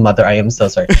podcast, mother, I am so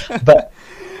sorry. But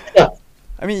yeah,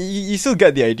 I mean, you still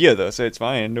get the idea though, so it's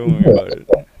fine. Don't worry about it.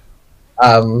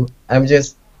 I'm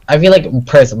just, I feel like,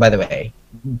 by the way,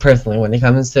 personally, when it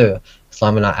comes to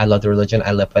Islam and I love the religion,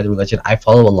 I live by the religion, I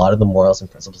follow a lot of the morals and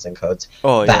principles and codes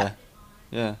Oh that yeah,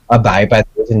 yeah. abide by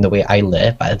in the way I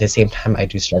live, but at the same time, I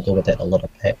do struggle with it a little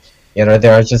bit.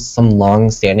 There are just some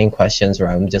long-standing questions where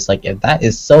I'm just like, if that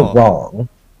is so Oh, wrong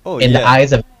oh in the yeah.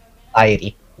 eyes of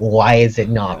society, why is it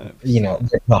not,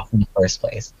 100%. written off in the first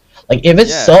place? Like, if it's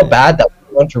Yeah, so yeah. bad that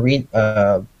we want to read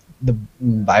the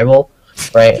Bible,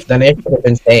 right? Then it should have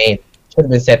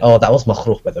been said, oh, that was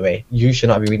makhluk, by the way. You should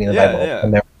not be reading the Yeah, Bible yeah,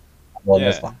 and never Bible in yeah.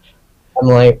 Islam. I'm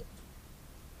like,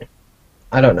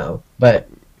 I don't know, but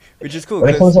Which is cool, when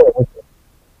it comes cause to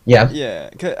yeah,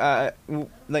 yeah,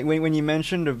 like when you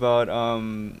mentioned about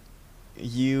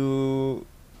you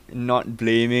not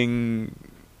blaming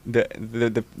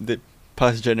the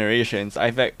past generations, I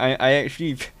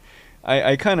actually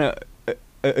I kind of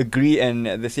agree and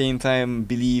at the same time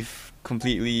believe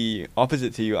completely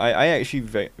opposite to you. I actually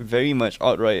very much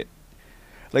outright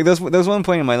like there was one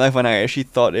point in my life when I actually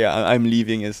thought yeah I'm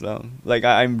leaving Islam, like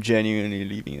I'm genuinely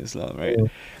leaving Islam, right?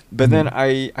 But then Mhm.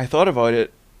 I thought about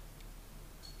it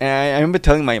and I remember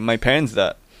telling my parents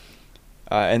that.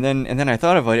 And then I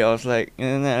thought about it. I was like,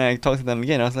 and then I talked to them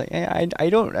again. I was like, hey, I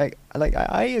don't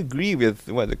I agree with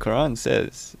what the Quran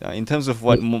says in terms of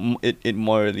what it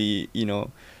morally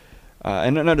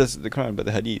and not just the Quran but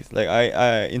the Hadith. Like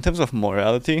I in terms of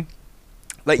morality,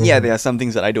 like yeah, Mhm. there are some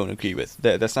things that I don't agree with.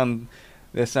 There's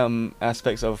some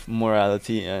aspects of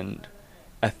morality and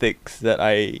ethics that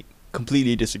I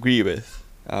completely disagree with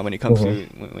when it comes Mhm. to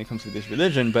when it comes to this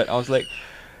religion. But I was like,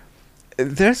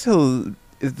 there's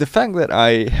the fact that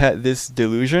I had this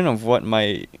delusion of what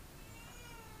my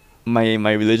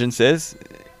religion says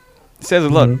a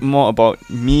lot Mhm. more about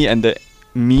me and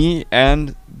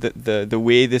the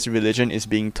way this religion is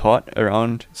being taught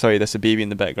around. Sorry, there's a baby in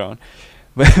the background.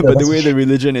 but No, but the that's way the okay.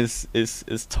 religion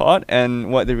is taught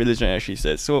and what the religion actually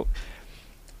says. So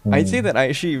I'd say Mm. that I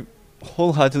actually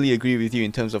wholeheartedly agree with you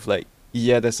in terms of like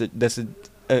yeah, there's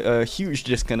a huge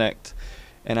disconnect,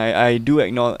 and I do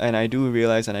acknowledge and I do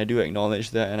realize and I do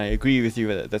acknowledge that, and I agree with you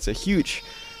that that's a huge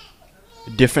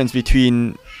difference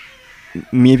between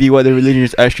maybe what the religion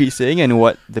is actually saying and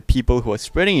what the people who are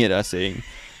spreading it are saying.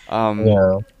 Um,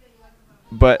 Yeah.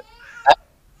 but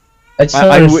I just I,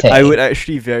 want I to would I say, would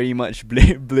actually very much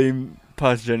blame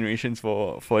past generations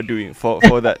for doing for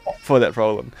that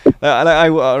problem. Like I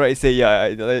would outright say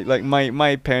yeah, like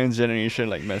my parents' generation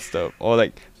like messed up, or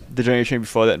like the generation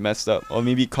before that messed up, or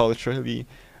maybe culturally,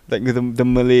 like the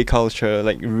Malay culture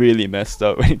like really messed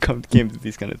up when it came to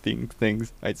these kind of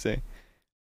things. I'd say.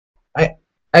 I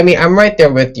I mean, I'm right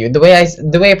there with you. The way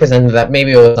I presented that,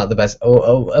 maybe it was not the best.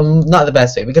 Not the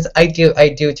best way, because I do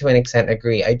to an extent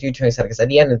agree. I do to an extent, because at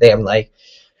the end of the day, I'm like,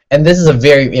 and this is a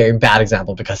very very bad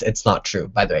example because it's not true.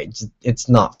 By the way, it's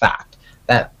not fact.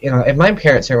 That if my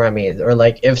parents are around me, or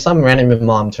like if some random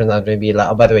mom turns out to be like,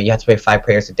 oh, by the way, you have to pray 5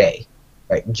 prayers a day,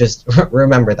 right? Just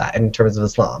remember that in terms of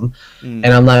Islam.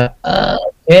 And Mm. I'm like,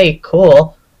 okay,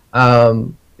 cool.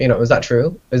 Is that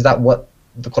true? Is that what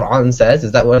the Quran says?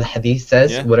 Is that what the Hadith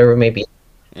says? Yeah. Whatever it may be.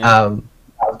 Yeah. Um,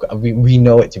 we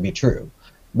know it to be true.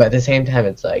 But at the same time,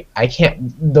 it's like I can't.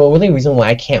 The only reason why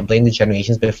I can't blame the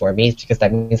generations before me is because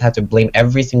that means I have to blame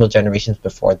every single generations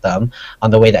before them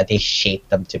on the way that they shaped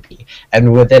them to be.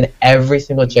 And within every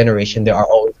single generation, there are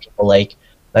always people like,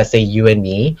 let's say you and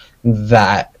me,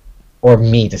 that, or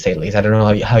me to say at least. I don't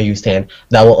know how you stand.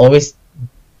 That will always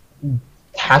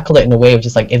tackle it in a way of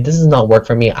just like, if this does not work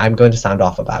for me, I'm going to sound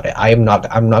off about it. I'm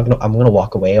gonna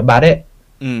walk away about it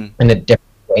Mm. in a different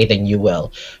way than you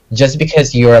will. Just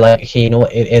because you're like, okay, you know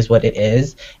what, it is what it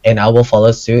is, and I will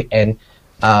follow suit, and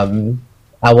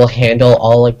I will handle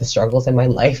all like the struggles in my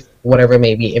life, whatever it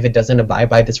may be. If it doesn't abide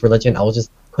by this religion, I will just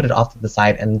put it off to the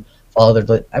side and follow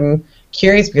the. I'm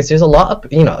curious because there's a lot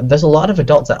of there's a lot of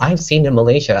adults that I've seen in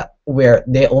Malaysia where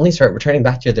they only start returning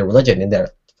back to their religion in their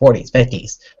 40s,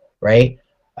 50s, right?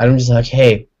 And I'm just like,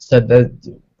 hey, so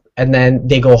and then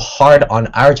they go hard on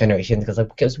our generation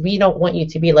because we don't want you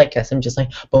to be like us. I'm just like,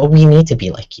 but we need to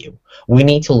be like you. We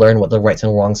need to learn what the rights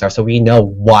and wrongs are so we know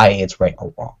why it's right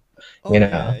or wrong. Oh You yeah,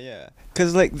 know? yeah.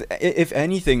 Because like, if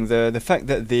anything, the fact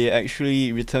that they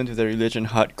actually return to their religion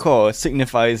hardcore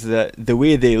signifies that the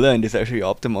way they learned is actually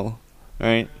optimal,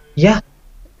 right? Yeah,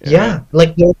 Yeah. yeah.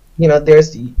 Like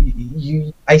there's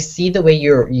you. I see the way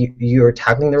you're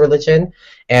tackling the religion,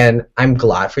 and I'm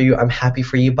glad for you. I'm happy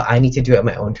for you, but I need to do it on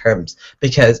my own terms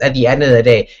because at the end of the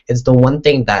day, it's the one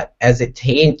thing that as it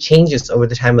changes over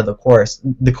the time of the course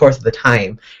of the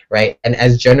time, right? And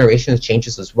as generations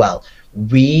changes as well,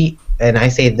 and I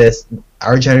say this,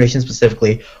 our generation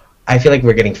specifically, I feel like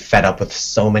we're getting fed up with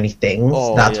so many things.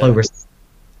 Oh That's why yeah, we're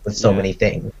with so yeah, many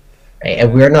things, right? And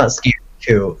yeah. we're not scared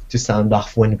to sound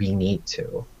off when we need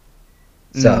to.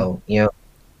 Mm. So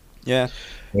Yeah.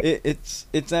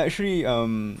 It's actually I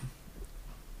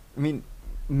mean,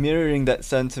 mirroring that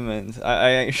sentiment,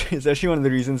 I actually, it's actually one of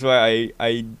the reasons why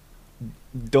I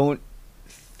don't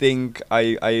think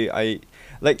I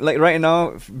like right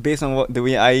now, based on what the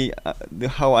way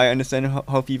how I understand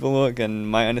how people work and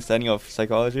my understanding of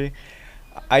psychology,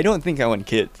 I don't think I want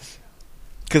kids.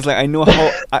 Cause like I know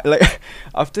like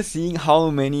after seeing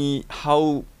how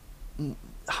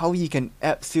you can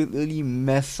absolutely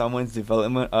mess someone's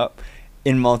development up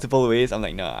in multiple ways. I'm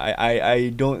like, no,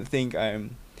 I don't think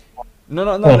I'm not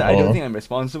that I don't uh-huh. think I'm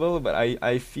responsible, but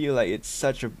I feel like it's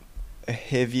such a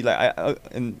heavy, like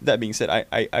and that being said,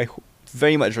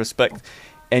 very much respect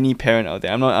any parent out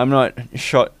there. I'm not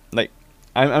short, like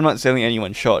I'm not selling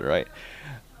anyone short, right?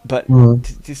 But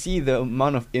Mhm. to see the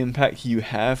amount of impact you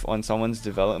have on someone's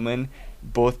development,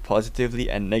 both positively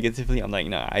and negatively, I'm like,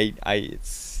 nah,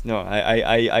 it's no,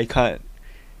 I can't.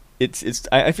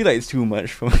 I feel like it's too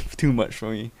much for too much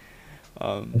for me.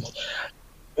 Um,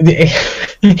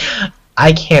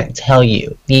 I can't tell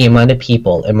you the amount of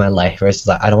people in my life versus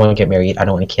like, I don't want to get married, I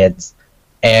don't want kids.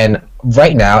 And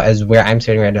right now, as where I'm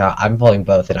sitting right now, I'm following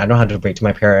both, and I don't know how to break to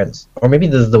my parents. Or maybe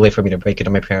this is the way for me to break it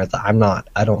to my parents. That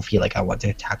I don't feel like I want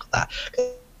to tackle that.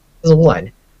 Because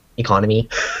one, economy.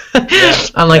 yeah,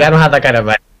 I'm like, I yeah, don't have that kind of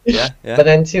money. yeah, yeah. But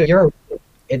then two,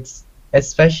 it's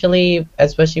especially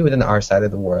within our side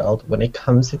of the world, when it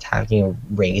comes to tackling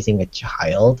raising a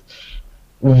child,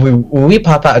 we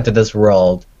pop out into this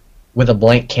world with a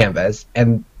blank canvas,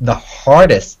 and the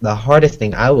hardest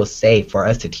thing I will say for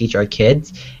us to teach our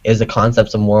kids is the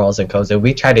concepts of morals and codes, and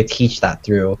we try to teach that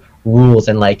through rules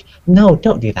and like, no,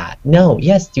 don't do that, no,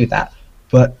 yes, do that.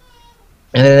 But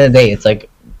at the end of the day, it's like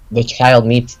the child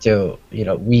needs to,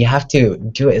 we have to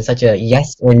do it in such a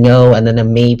yes or no and then a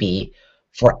maybe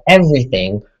for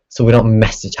everything so we don't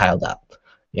mess the child up,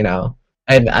 you know?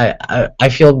 And I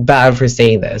feel bad for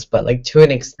saying this, but like to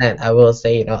an extent, I will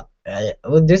say, well,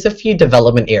 there's a few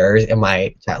development errors in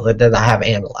my childhood that I have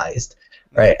analyzed,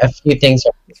 right? A few things,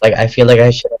 like I feel like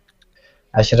I should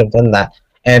have done that.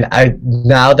 And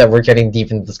now that we're getting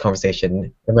deep into this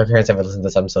conversation, if my parents ever listen to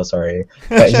this, I'm so sorry.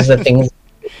 But it's just the things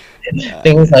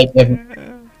like if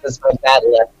because my dad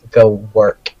left to go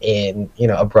work in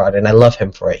abroad, and I love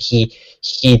him for it.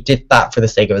 He did that for the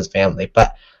sake of his family,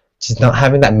 but just not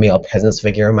having that male presence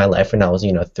figure in my life when I was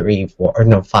 3, 4, or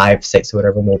no 5, 6,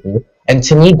 whatever maybe. And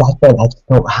to me back then, I just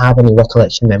don't have any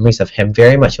recollection memories of him.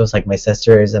 Very much it was like my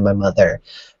sisters and my mother,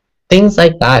 things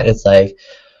like that. It's like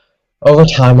over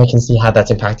time I can see how that's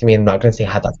impacted me. I'm not going to say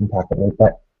how that's impacted me,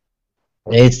 but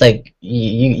it's like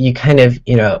you kind of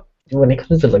when it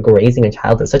comes to like raising a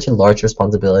child, it's such a large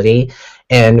responsibility,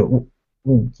 and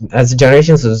as the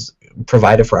generations is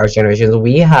provided for our generations,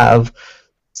 we have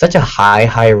such a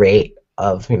high rate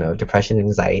of depression,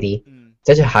 anxiety, Mm.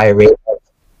 such a high rate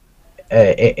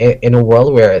in a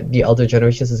world where the elder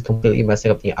generations is completely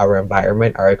messing up our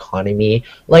environment, our economy,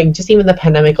 like just even the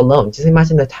pandemic alone. Just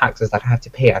imagine the taxes that I have to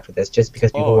pay after this, just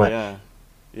because Oh yeah,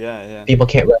 yeah, yeah. people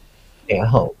can't everything at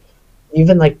home.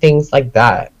 Even like things like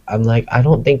that. I'm like, I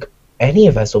don't think any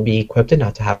of us will be equipped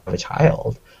enough to have a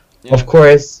child. Of Yeah.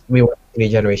 course, we want three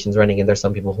generations running, and there's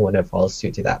some people who want to follow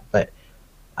suit to that. But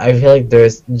I feel like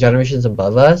there's generations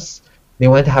above us. They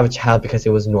wanted to have a child because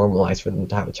it was normalized for them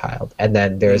to have a child, and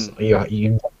then there's Mm.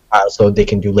 you so they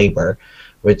can do labor,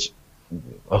 which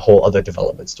a whole other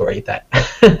development story that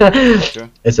Sure.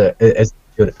 is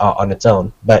good on its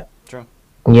own. But Sure.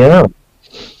 yeah,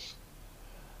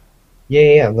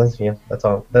 yeah. That's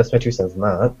all. That's my 2 cents on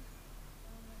that.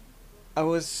 I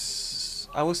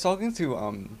was talking to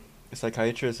a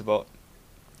psychiatrist about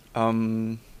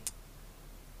um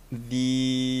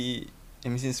the I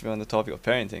mean, since we're on the topic of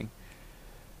parenting,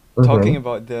 talking Mm-hmm.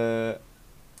 about the,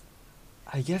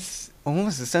 I guess,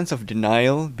 almost a sense of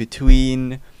denial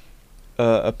between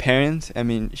a parent. I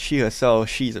mean, she herself,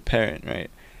 she's a parent, right?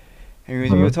 And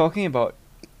we were Mm-hmm. talking about,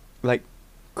 like,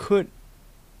 could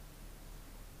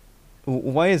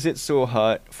why is it so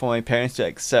hard for my parents to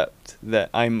accept that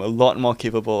I'm a lot more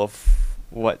capable of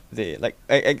what they like?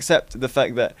 I accept the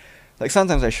fact that, like,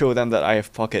 sometimes I show them that I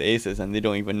have pocket aces and they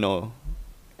don't even know,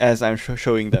 as I'm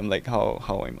showing them like how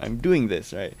I'm doing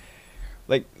this, right?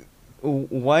 Like,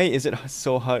 why is it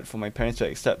so hard for my parents to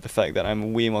accept the fact that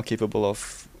I'm way more capable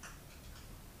of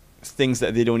things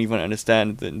that they don't even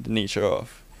understand the nature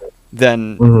of?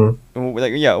 Then, Mm-hmm.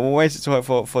 like, yeah, why is it so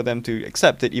hard for them to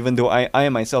accept it, even though I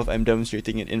myself am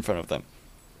demonstrating it in front of them?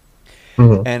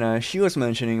 Mm-hmm. And she was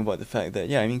mentioning about the fact that,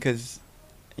 yeah, I mean, because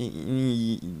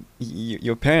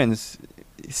your parents,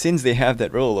 since they have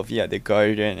that role of, yeah, the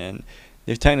guardian, and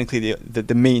they're technically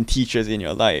the main teachers in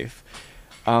your life,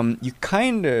 you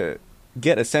kind of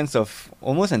get a sense of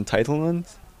almost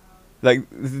entitlement. Like,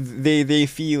 they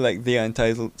feel like they are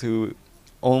entitled to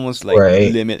almost like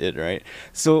Right. limit it, right?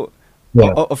 So,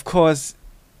 Yeah. of course,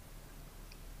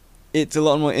 it's a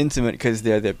lot more intimate because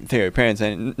they're your parents,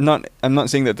 and not I'm not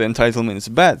saying that the entitlement is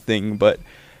a bad thing, but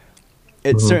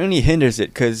it Mm-hmm. certainly hinders it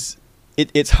because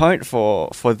it's hard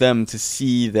for them to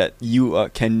see that you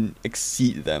can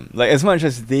exceed them. Like, as much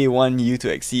as they want you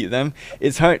to exceed them,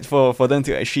 it's hard for them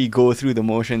to actually go through the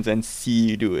motions and see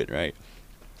you do it, right?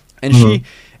 And Mm-hmm. she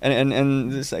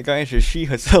and the psychiatrist, she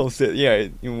herself said, yeah,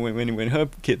 when her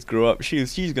kids grow up,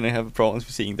 she's gonna have problems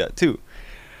with seeing that too.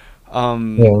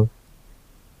 Um, Yeah.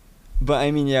 but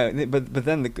I mean, yeah, but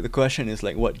then the question is,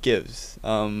 like, what gives?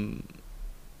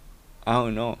 I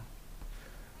don't know.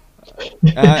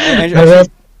 I will.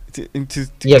 Actually,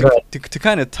 Yeah. Go ahead. to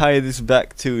kind of tie this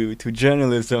back to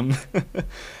journalism.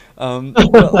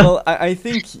 I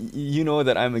think you know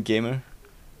that I'm a gamer.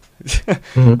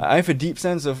 Mm-hmm. I have a deep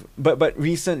sense of, but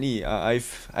recently,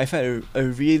 I've had a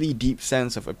really deep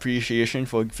sense of appreciation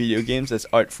for video games as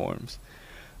art forms.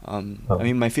 I Oh,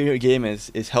 mean, my favorite game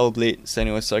is Hellblade: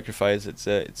 Senua's Sacrifice. It's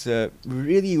a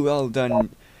really well done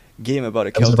game about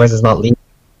a I'm Celtic. surprised it's not legal.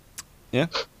 Yeah,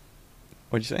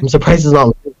 what'd you say? I'm surprised it's not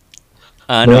legal.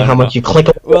 Knowing No, how no, no. much you click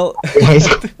on Well, in high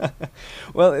school.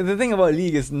 well, the thing about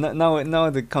League is now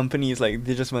the companies, like,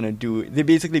 they just want to do. They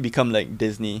basically become like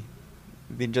Disney.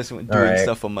 They just All doing right.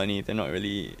 stuff for money. They're not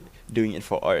really doing it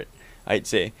for art, I'd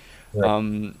say. Right.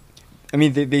 Um, I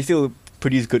mean, they still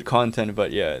produce good content,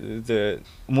 but yeah, the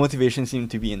motivation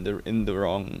seemed to be in the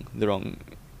wrong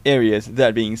areas.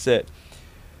 That being said,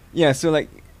 yeah, so, like,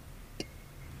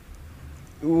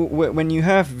 when you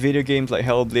have video games like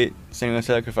Hellblade: Senua's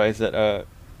Sacrifice that are,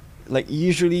 like,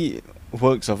 usually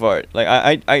works of art, like,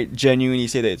 I genuinely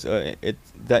say that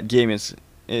that game is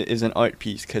an art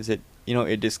piece because it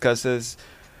discusses,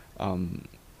 um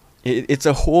it's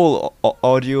a whole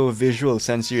audio visual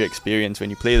sensory experience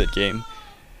when you play that game.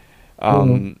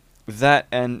 Mm-hmm. That,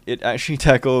 and it actually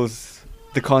tackles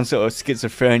the concept of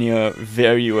schizophrenia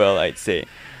very well, I'd say.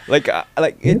 Like,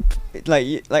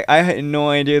 like I had no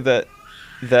idea that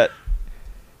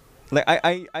like,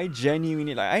 I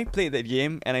genuinely, like, I played that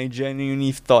game and I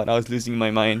genuinely thought I was losing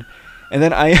my mind, and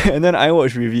then I and then I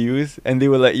watched reviews and they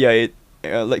were like, yeah,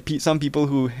 like, some people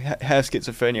who have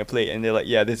schizophrenia play and they're like,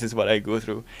 yeah, this is what I go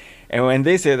through, and when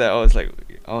they say that, I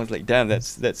was like, damn,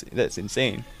 that's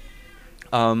insane.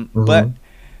 But, Mm-hmm.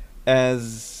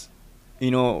 as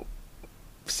you know,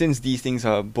 since these things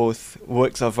are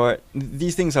works of art,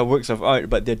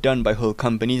 but they're done by whole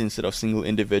companies instead of single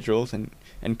individuals,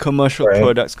 and commercial Right.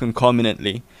 products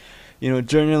concomitantly.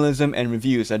 Journalism and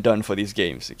reviews are done for these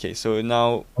games. Okay, so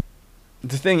now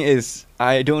the thing is,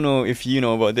 I don't know if you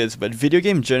know about this, but video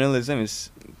game journalism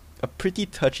is a pretty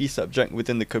touchy subject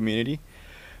within the community.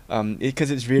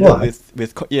 Because it's riddled What?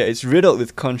 it's riddled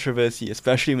with controversy,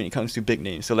 especially when it comes to big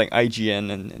names, so like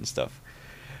IGN and stuff.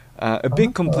 A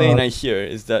big complaint Uh, I hear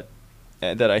is that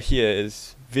I hear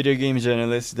is video game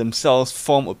journalists themselves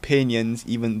form opinions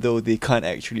even though they can't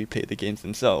actually play the games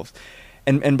themselves.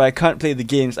 And by can't play the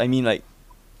games, I mean like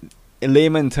in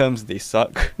layman terms they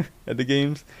suck at the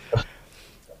games.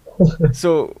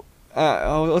 So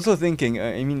I was also thinking,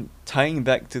 I mean, tying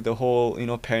back to the whole,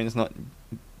 parents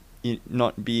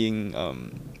not being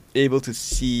able to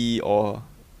see, or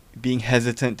being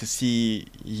hesitant to see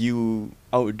you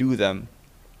outdo them,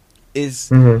 is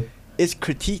Mhm. is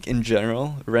critique in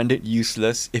general rendered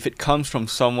useless if it comes from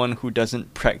someone who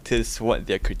doesn't practice what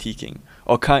they're critiquing,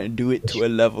 or can't do it to a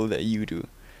level that you do?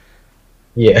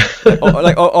 Yeah.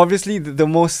 Obviously the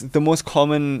most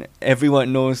common,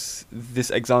 everyone knows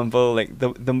this example, like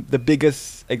the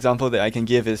biggest example that I can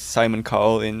give is Simon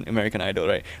Cowell in American Idol,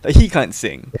 right? Like, he can't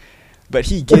sing, but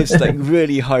he gives like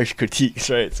really harsh critiques,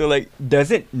 right? So like,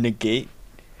 does it negate,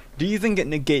 do you think it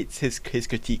negates his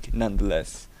critique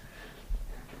nonetheless?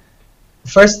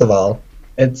 First of all,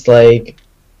 it's like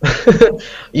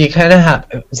you kind of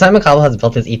have Simon Cowell has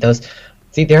built his ethos.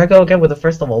 See, there I go again with the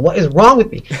first of all. What is wrong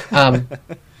with me?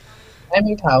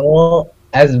 Simon Cowell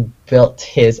has built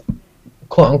his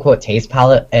quote unquote taste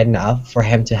palette enough for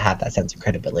him to have that sense of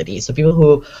credibility. So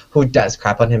people who does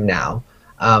crap on him now,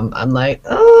 I'm like,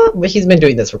 oh, but he's been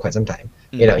doing this for quite some time.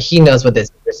 You know, he knows what this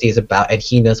industry is about, and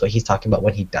he knows what he's talking about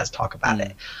when he does talk about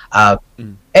it.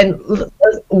 And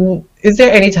is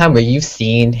there any time where you've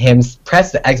seen him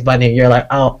press the X button and you're like,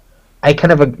 oh, I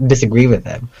kind of disagree with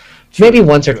him? Maybe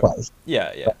once or twice.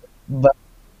 Yeah. But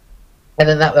and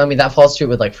then that falls true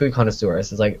with like food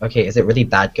connoisseurs. It's like, okay, is it really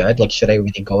that good? Like, should I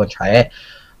really go and try it?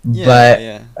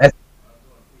 Yeah.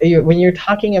 When you're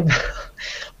talking about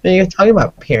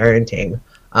parenting,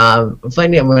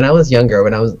 funny, when I was younger,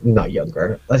 when I was not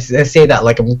younger, let's say that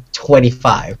like I'm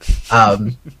 25.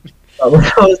 But when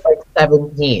I was like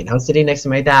 17, I was sitting next to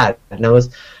my dad, and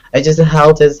I just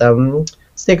held his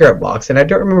cigarette box, and I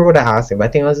don't remember what I asked him. I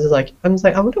think I was like,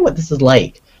 I wonder what this is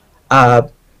like.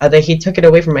 And then he took it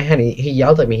away from my hand. He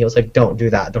yelled at me. He was like, "Don't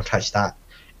do that. Don't touch that."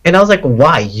 And I was like,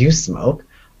 "Why? You smoke?"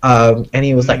 And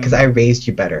he was like, "Because I raised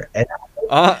you better." And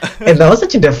that was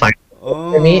such a defiant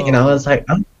for me. And I was like,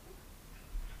 "Oh,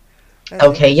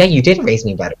 okay, yeah, you did raise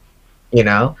me better." You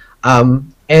know.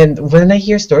 And when I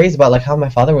hear stories about like how my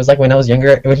father was like when he was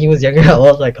younger, I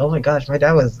was like, "Oh my gosh, my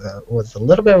dad was a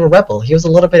little bit of a rebel. He was a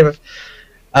little bit of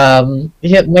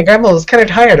my grandma was kind of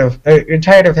tired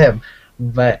of him."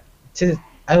 But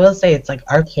I will say, it's like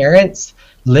our parents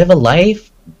live a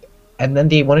life, and then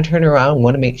they want to turn around and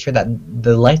want to make sure that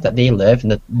the life that they live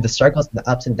and the struggles and the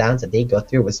ups and downs that they go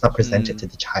through was not presented to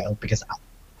the child.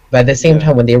 But at the same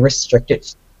time, when they restrict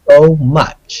it so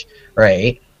much,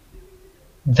 right,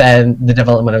 then the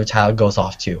development of a child goes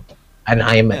off too. And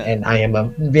I am a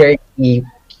very key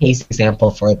case example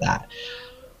for that.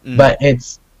 But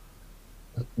it's,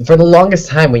 for the longest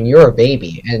time, when you're a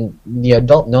baby and the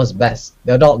adult knows best,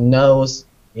 the adult knows,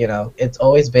 it's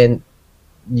always been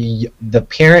the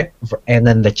parent and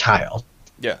then the child.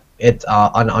 Yeah. It's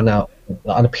on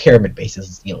a pyramid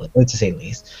basis, let's say, at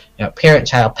least, parent,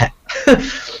 child, pet.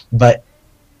 but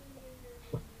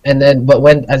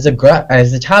when as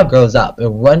the child grows up,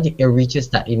 it reaches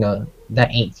that that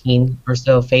 18 or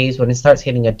so phase. When it starts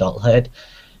hitting adulthood,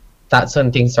 that's when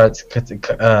things start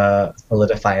to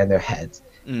solidify in their heads.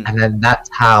 And then that's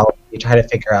how you try to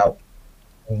figure out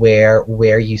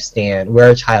where you stand,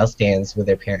 where a child stands with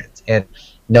their parents, and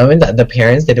knowing that the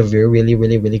parents did a really, really,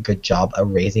 really, really good job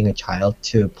of raising a child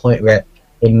to a point where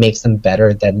it makes them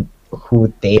better than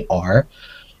who they are.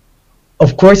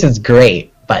 Of course, it's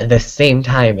great, but at the same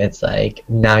time, it's like,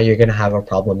 now you're gonna have a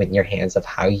problem in your hands of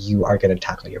how you are gonna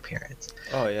tackle your parents.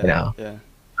 Oh yeah. Yeah.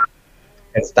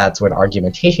 That's when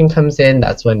argumentation comes in.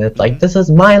 That's when it's like, this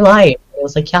is my life. It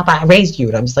was like, yeah, but I raised you.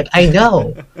 And I'm just like, I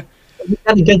know. You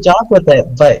did a good job with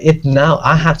it, but now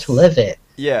I have to live it.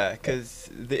 Yeah,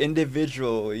 because the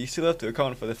individual, you still have to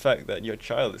account for the fact that your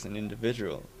child is an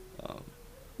individual.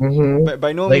 But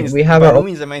by no means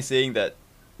am I saying that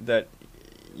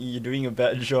you're doing a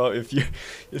bad job if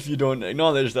you don't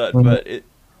acknowledge that. But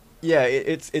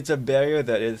it's a barrier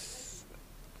that is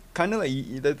kind of like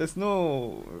there's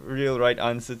no real right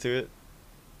answer to it.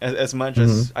 As much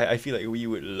as I feel like we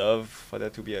would love for there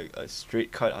to be a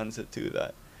straight cut answer to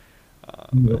that.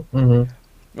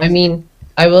 I mean,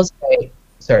 I will say,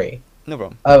 sorry. No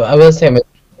problem. I will say,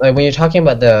 like, when you're talking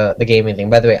about the gaming thing,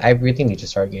 by the way, I really need to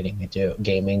start getting into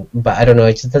gaming, but I don't know,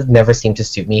 it just does never seem to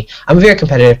suit me. I'm a very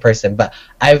competitive person, but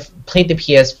I've played the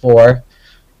PS4.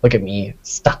 Look at me,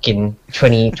 stuck in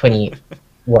 2020,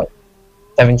 what,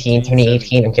 17,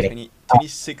 2018? I'm kidding.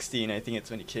 2016, I think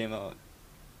it's when it came out.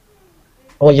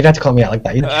 Well, you don't have to call me out like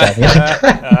that. You don't have to call me out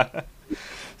like that.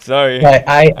 Sorry. But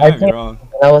I might be wrong.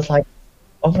 And I was like,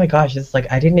 oh my gosh, it's like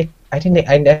I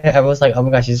was like, oh my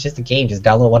gosh, it's just a game. Just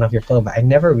download one off your phone. But I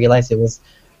never realized it was,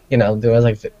 there was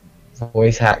like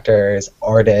voice actors,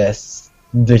 artists,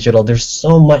 digital. There's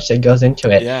so much that goes into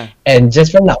it, Yeah. and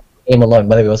just from that game alone,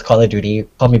 whether it was Call of Duty,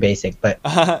 call me basic, but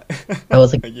I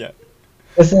was like, Yeah.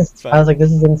 It's I was fine. like,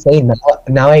 this is insane.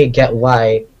 Now I get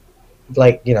why,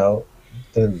 like,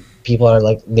 the people are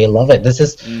like, they love it. This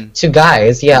is Mm. two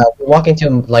guys. Yeah, walk into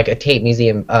like a Tate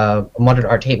museum, a modern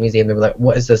art Tate museum. They're like,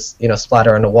 what is this?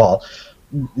 Splatter on the wall.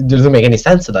 It doesn't make any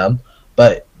sense to them.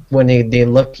 But when they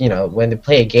look, when they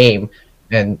play a game,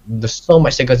 and there's so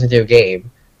much that goes into a game.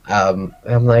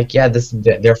 I'm like, yeah, this is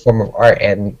their form of art,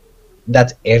 and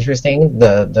that's interesting.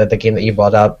 The game that you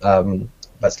brought up,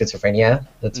 about schizophrenia,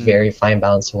 that's Mm. very fine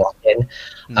balance to walk in.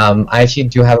 Mm. I actually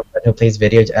do have a friend who plays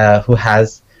video,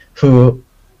 who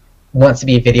wants to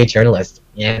be a video journalist,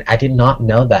 and I did not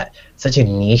know that such a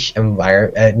niche Mm.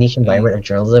 environment of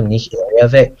journalism, niche area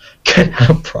of it, could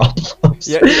have problems.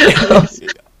 Yeah.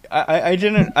 I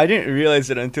didn't realize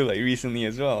it until like recently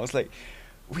as well. I was like,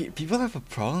 wait, people have a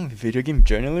problem with video game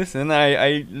journalists, and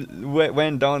I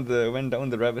went down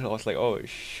the rabbit hole. I was like, oh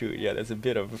shoot, yeah, there's a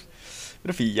bit of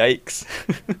a yikes.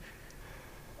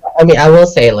 I mean, I will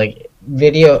say, like, I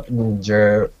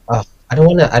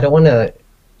don't wanna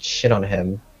shit on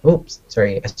him. Oops,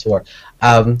 sorry, I swore.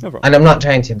 No problem. And I'm not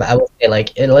trying to, but I will say,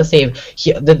 like, let's say if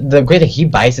the great thing, he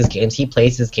buys his games, he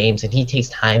plays his games, and he takes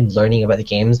time learning about the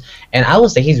games. And I will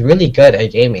say he's really good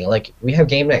at gaming. Like, we have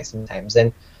game nights sometimes,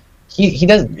 and he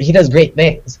does great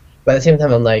things. But at the same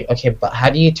time, I'm like, okay, but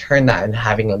how do you turn that into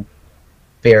having a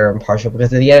fair and impartial?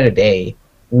 Because at the end of the day,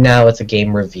 now it's a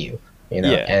game review,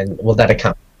 Yeah. and will that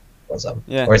account for journalism,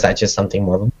 Yeah. or is that just something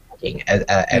more of a marketing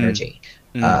Mm. energy?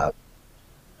 Mm. Uh,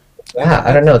 And yeah, that,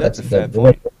 I don't that's know. that's That's a the, fair the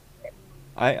way. point.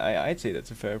 I'd say that's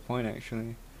a fair point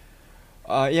actually.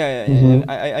 Yeah, yeah, and Mm-hmm.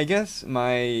 I guess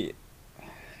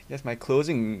my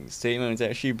closing statement is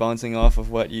actually bouncing off of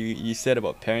what you said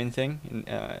about parenting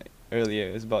earlier.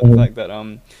 Is about the Mm-hmm. fact that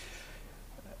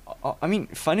I mean,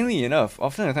 funnily enough,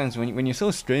 often at times when you're so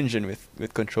stringent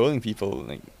with controlling people,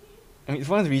 like, I mean, it's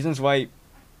one of the reasons why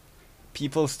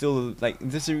people still like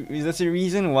there's a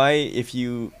reason why if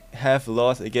you have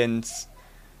laws against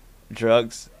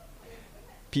drugs,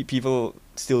 people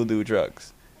still do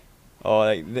drugs, or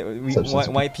like Substance abuse.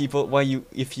 why people why you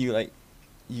if you like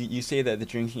you say that the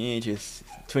drinking age is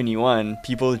 21,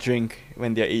 people drink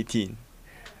when they're 18,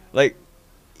 like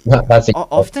That's it.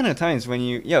 often at times when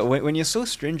when you're so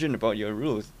stringent about your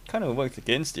rules, it kind of works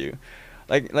against you.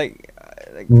 Like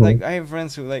Mm-hmm. I have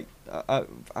friends who are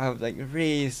like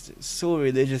raised so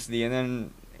religiously, and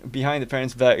then behind the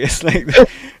parents' back, it's like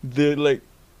they're like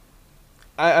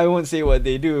I won't say what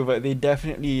they do, but they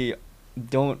definitely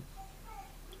don't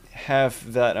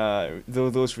have that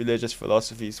those religious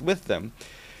philosophies with them.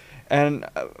 And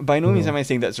by no means Mm-hmm. am I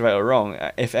saying that's right or wrong.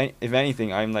 If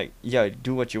anything, I'm like, yeah,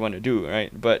 do what you want to do,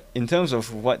 right? But in terms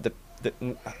of what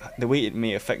the way it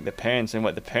may affect the parents and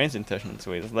what the parents' intentions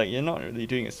were, it's like you're not really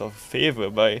doing yourself a favor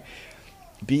by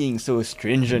being so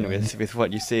stringent Mm-hmm. with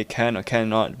what you say can or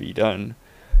cannot be done.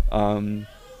 Um,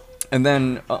 and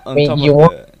then I on mean, top you of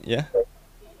want. the yeah,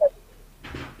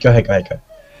 Go ahead. Go ahead. Go ahead.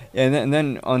 yeah, and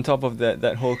then on top of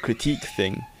that whole critique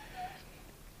thing.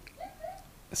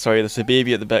 Sorry, there's a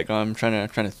baby at the background. I'm trying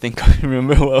to think.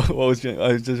 Remember I was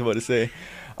just about to say.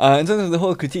 In terms of the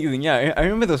whole critique thing, yeah, I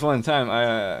remember there was one time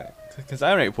because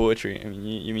I write poetry. I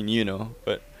mean, you know,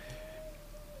 but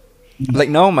like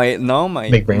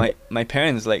Big brain. my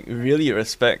parents like really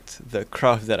respect the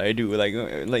craft that I do.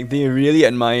 Like they really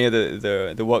admire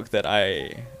the work that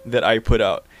I put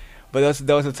out. But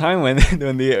there was a time when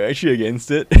when they were actually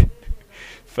against it.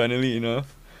 Funnily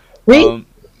enough, Wait. um,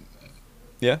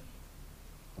 yeah.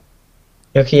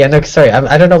 Okay. Yeah. No. Sorry.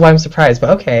 I don't know why I'm surprised, but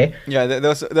okay. Yeah, there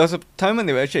was a time when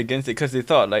they were actually against it because they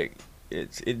thought like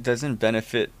it doesn't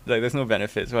benefit, like there's no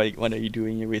benefits. What are you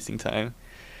doing? You're wasting time.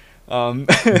 But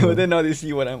Mm-hmm. then now they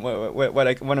see what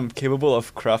I'm capable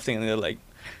of crafting, and they're like,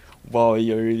 wow,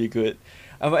 you're really good.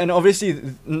 And obviously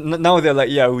now they're like,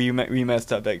 yeah, we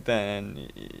messed up back then.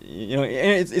 And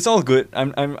it's all good. I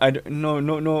don't,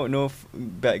 no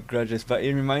bad grudges, but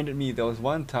it reminded me there was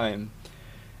one time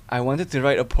I wanted to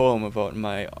write a poem about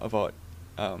my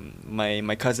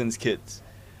cousin's kids.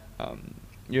 Um,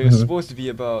 you're Mm-hmm. supposed to be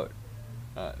about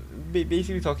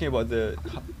basically talking about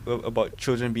about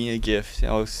children being a gift.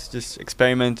 I was just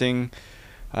experimenting,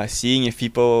 seeing if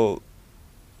people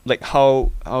like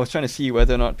how I was trying to see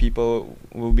whether or not people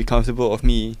will be comfortable of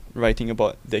me writing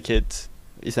about their kids,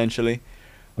 essentially.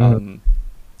 Mm-hmm. Um,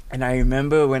 and I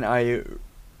remember when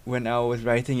when I was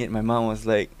writing it, my mom was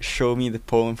like, "Show me the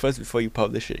poem first before you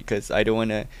publish it, because I don't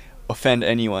want to offend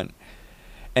anyone."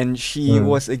 And she Mm.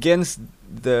 was against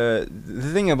the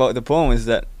thing about the poem is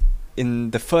that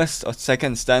in the first or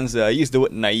second stanza I used the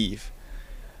word naive,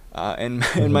 and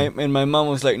my mom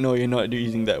was like, "No, you're not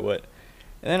using that word."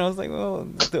 And then I was like, well,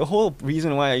 the whole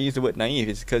reason why I use the word naive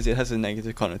is because it has a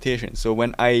negative connotation. So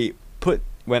when I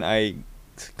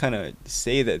kind of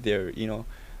say that they're,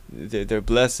 they're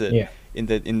blessed Yeah. in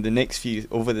the next few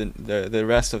over the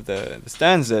rest of the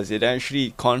stanzas, it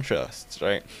actually contrasts,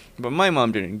 right? But my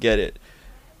mom didn't get it.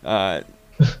 But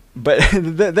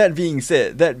that being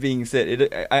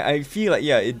said, I feel like,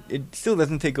 yeah, it still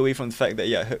doesn't take away from the fact that,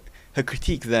 yeah, her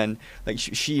critique then, like,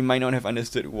 she might not have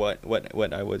understood what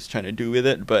I was trying to do with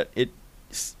it, but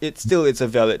it's a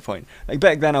valid point. Like,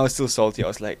 back then I was still salty. I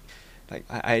was like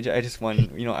I just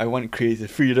want, I want creative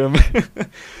freedom.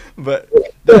 But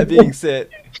that being said,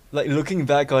 like, looking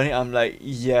back on it, I'm like,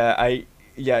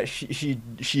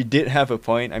 she did have a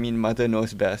point. I mean, mother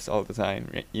knows best all the time,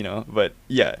 right? But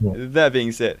yeah, Yeah. that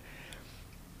being said,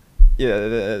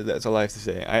 yeah, that's all I have to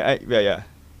say. Yeah.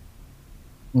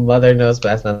 Mother knows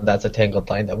best, and that's a tangled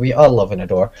line that we all love and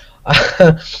adore.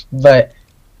 But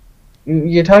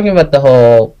you're talking about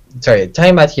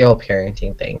talking about your whole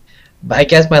parenting thing. But I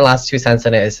guess my last 2 cents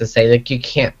on it is to say, like, you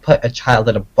can't put a child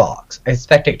in a box,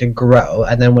 expect it to grow,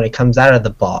 and then when it comes out of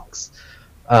the box,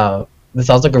 this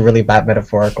sounds like a really bad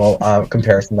metaphorical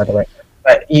comparison, by the way.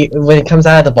 But when it comes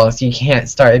out of the box, you can't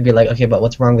start and be like, okay, but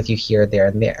what's wrong with you here, there,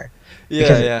 and there?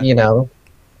 Because,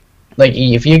 like,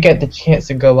 if you get the chance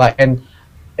to go out and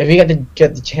if you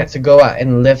get the chance to go out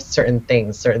and live certain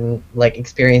things, certain, like,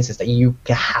 experiences that you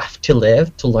have to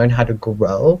live to learn how to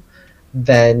grow,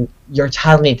 then your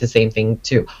child needs the same thing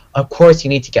too. Of course, you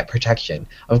need to get protection.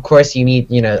 Of course, you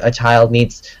need, a child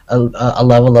needs a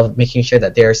level of making sure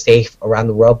that they're safe around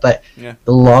the world. But Yeah.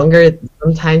 the longer,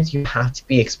 sometimes you have to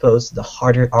be exposed to the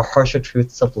harsher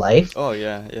truths of life. Oh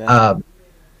yeah.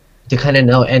 To kind of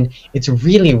know, and it's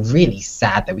really, really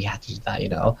sad that we have to do that.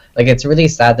 Like, it's really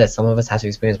sad that some of us have to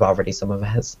experience poverty, some of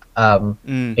us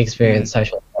experience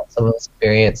sexual assault, some of us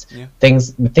experience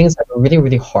things that are really,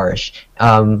 really harsh.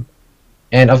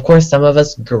 And of course, some of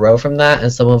us grow from that,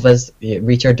 and some of us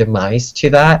reach our demise to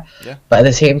that. Yeah. But at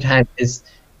the same time,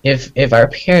 if our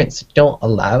parents don't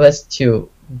allow us to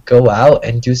go out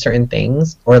and do certain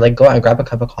things, or like go out and grab a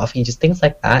cup of coffee, just things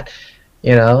like that,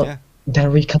 Yeah.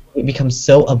 then we become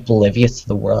so oblivious to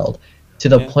the world, to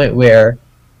the Yeah. point where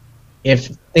if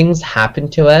things happen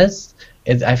to us,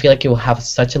 I feel like it will have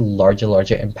such a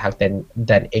larger impact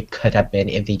than it could have been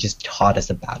if they just taught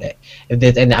us about it.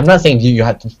 And I'm not saying you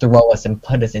have to throw us and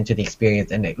put us into the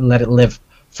experience and let it live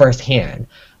firsthand,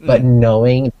 but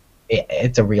knowing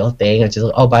it's a real thing, and just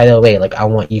like, oh, by the way, like, I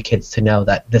want you kids to know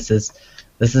that this is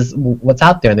what's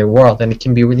out there in their world, and it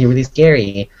can be really, really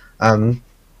scary.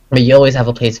 But you always have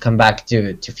a place to come back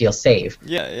to feel safe.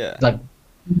 Yeah. Like,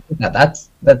 that's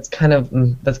kind of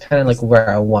like where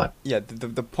I want. Yeah,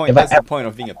 the point. That's the point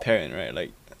of being a parent, right?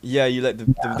 Like, yeah, you let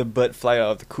the bird fly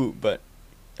out of the coop, but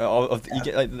you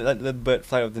get, like, let the bird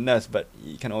fly out of the nest, but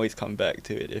you can always come back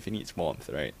to it if it needs warmth,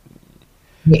 right?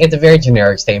 It's a very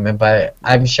generic statement, but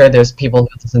I'm sure there's people who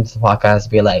listen to the podcast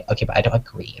be like, okay, but I don't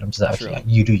agree. And I'm just like, okay,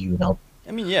 True. you do you, and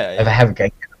I mean, yeah. if I have a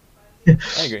great.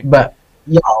 I agree. But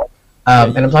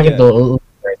and I'm talking to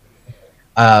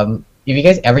if you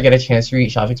guys ever get a chance to read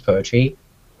Shafiq's poetry,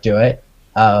 do it.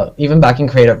 Even back in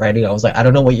creative writing, I was like, I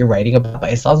don't know what you're writing about,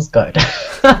 but it sounds good.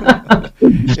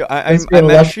 Yo,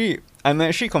 I'm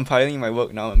actually compiling my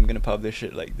work now. I'm gonna publish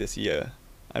it, like, this year.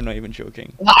 I'm not even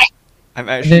joking. I'm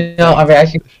actually. No, I'm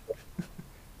actually.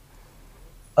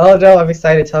 Oh no, I'm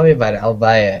excited. Tell me about it. I'll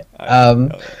buy it.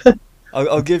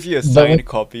 I'll give you a But signed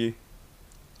copy.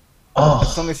 Oh,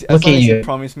 As long as look at you you.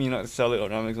 promise me not to sell it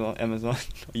on Amazon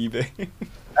or eBay.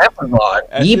 Amazon,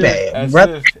 As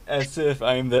eBay, as if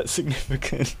I'm that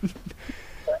significant.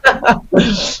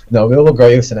 No, we will grow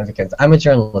your significance. I'm a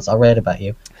journalist. I'll write about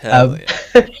you. Hell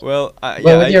yeah. Well,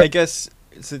 I guess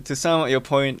to sum up your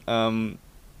point,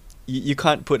 you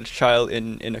can't put a child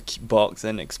in a box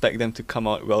and expect them to come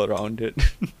out well-rounded.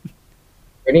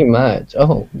 Pretty much.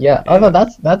 Oh yeah. Oh no,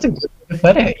 that's a good way to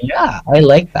put it. Yeah, I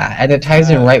like that, and it ties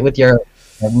in right with your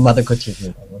mother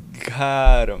critiquing.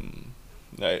 Got 'em.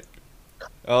 Right.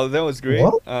 Oh, that was great.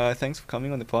 What? Thanks for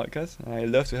coming on the podcast. I'd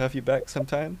love to have you back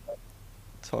sometime.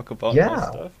 Talk about more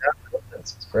Yeah, stuff.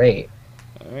 that's great.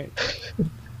 All right.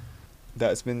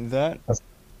 That's been that. This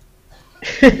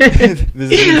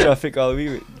is Shafiq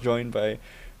Alwi, joined by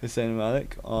Hussein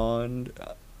Malik on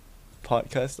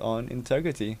podcast on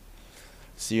integrity.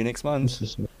 See you next month.